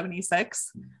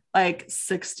 1976, like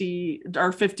 60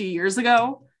 or 50 years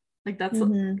ago. Like that's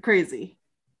crazy.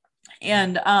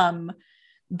 And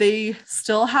they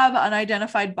still have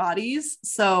unidentified bodies.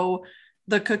 So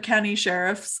the Cook County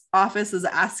Sheriff's Office is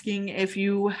asking if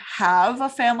you have a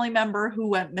family member who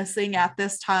went missing at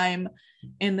this time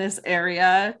in this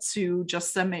area to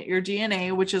just submit your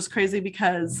DNA, which is crazy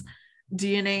because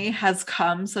DNA has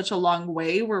come such a long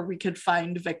way where we could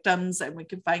find victims and we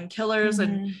could find killers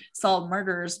and solve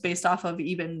murders based off of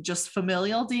even just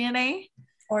familial DNA.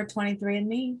 Or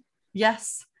 23andMe.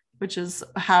 Yes, which is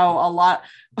how a lot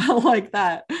like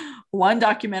that one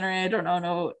documentary, I don't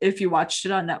know if you watched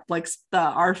it on Netflix, the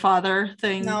Our Father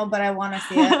thing. No, but I want to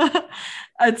see it.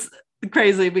 It's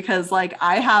crazy because like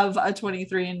I have a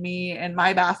 23andMe in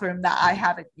my bathroom that I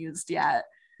haven't used yet.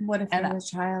 What if you're a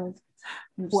child?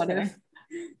 What if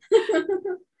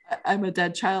I'm a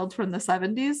dead child from the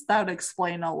 70s? That would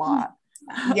explain a lot.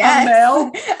 Yes.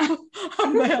 A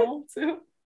male too.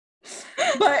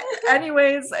 But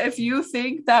anyways, if you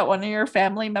think that one of your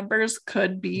family members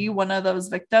could be one of those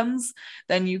victims,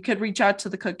 then you could reach out to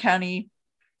the Cook County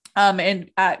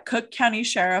and at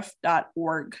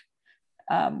cookcountysheriff.org,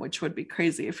 which would be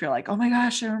crazy if you're like, oh my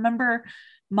gosh, I remember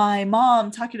my mom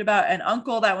talking about an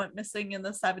uncle that went missing in the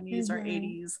 70s or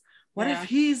 80s. What if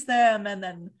he's them? And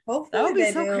then hopefully that would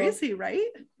be so crazy, right?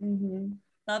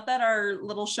 Not that our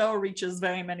little show reaches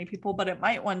very many people, but it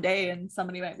might one day, and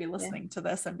somebody might be listening to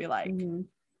this and be like,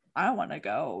 I want to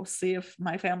go see if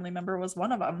my family member was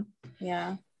one of them.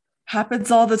 Yeah. Happens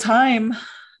all the time.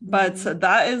 But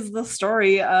that is the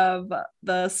story of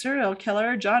the serial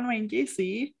killer, John Wayne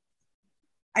Gacy.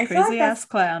 Crazy ass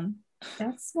clown.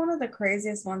 That's one of the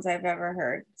craziest ones I've ever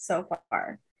heard so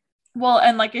far. Well,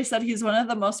 and like I said, he's one of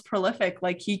the most prolific.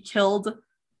 Like he killed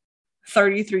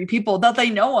 33 people that they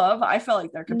know of. I feel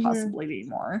like there could possibly be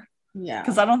more. Yeah.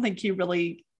 Because I don't think he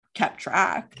really kept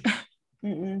track.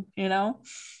 You know?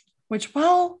 Which,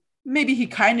 well, maybe he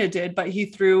kind of did, but he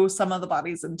threw some of the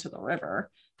bodies into the river.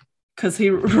 Because he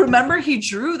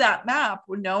drew that map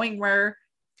knowing where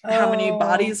how many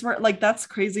bodies were. Like, that's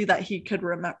crazy that he could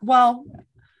remember. Well,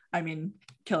 I mean,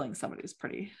 killing somebody is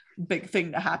pretty big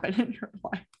thing to happen in your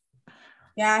life.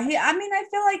 Yeah, I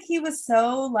feel like he was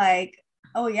so like,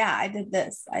 oh yeah, I did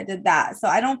this, I did that. So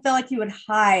I don't feel like he would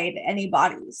hide any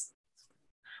bodies.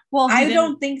 Well, I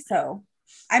don't think so.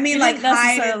 I mean, like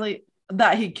necessarily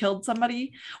that he killed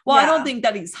somebody. Well, yeah. I don't think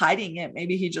that he's hiding it.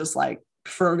 Maybe he just like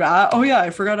forgot. Oh yeah, I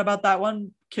forgot about that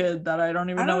one kid that I don't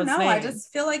even know his name. I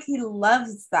just feel like he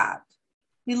loves that.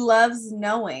 He loves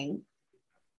knowing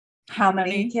how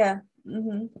many. Yeah.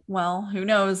 Well, who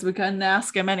knows? We couldn't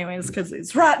ask him anyways because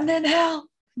he's rotting in hell.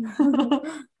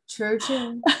 True.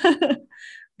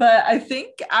 But I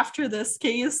think after this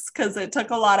case, because it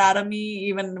took a lot out of me,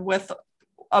 even with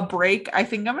a break, I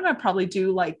think I'm gonna probably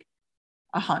do like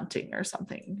a haunting or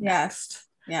something. Yes.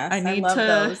 I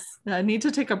need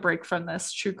to take a break from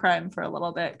this true crime for a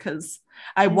little bit because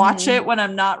I watch it when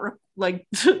I'm not like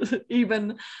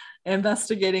even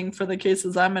investigating for the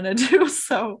cases I'm gonna do.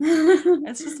 So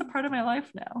it's just a part of my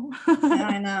life now. Yeah,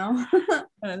 I know.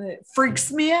 And it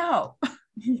freaks me out.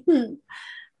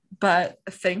 But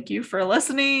thank you for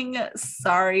listening.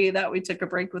 Sorry that we took a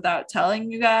break without telling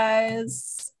you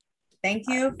guys. Thank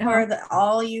you for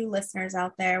all you listeners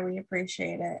out there. We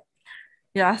appreciate it.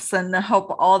 Yes, and I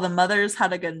hope all the mothers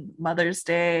had a good Mother's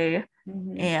Day,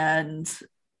 and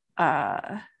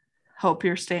hope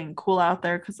you're staying cool out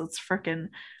there because it's freaking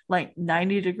like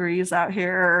 90 degrees out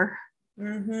here.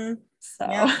 Mm-hmm. So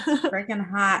yeah, it's freaking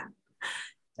hot.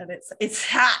 But it's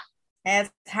hot.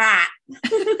 It's hot.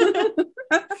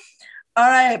 All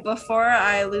right, before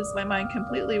I lose my mind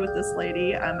completely with this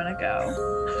lady, I'm gonna go.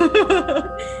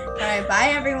 All right,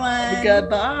 bye everyone.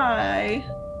 Goodbye.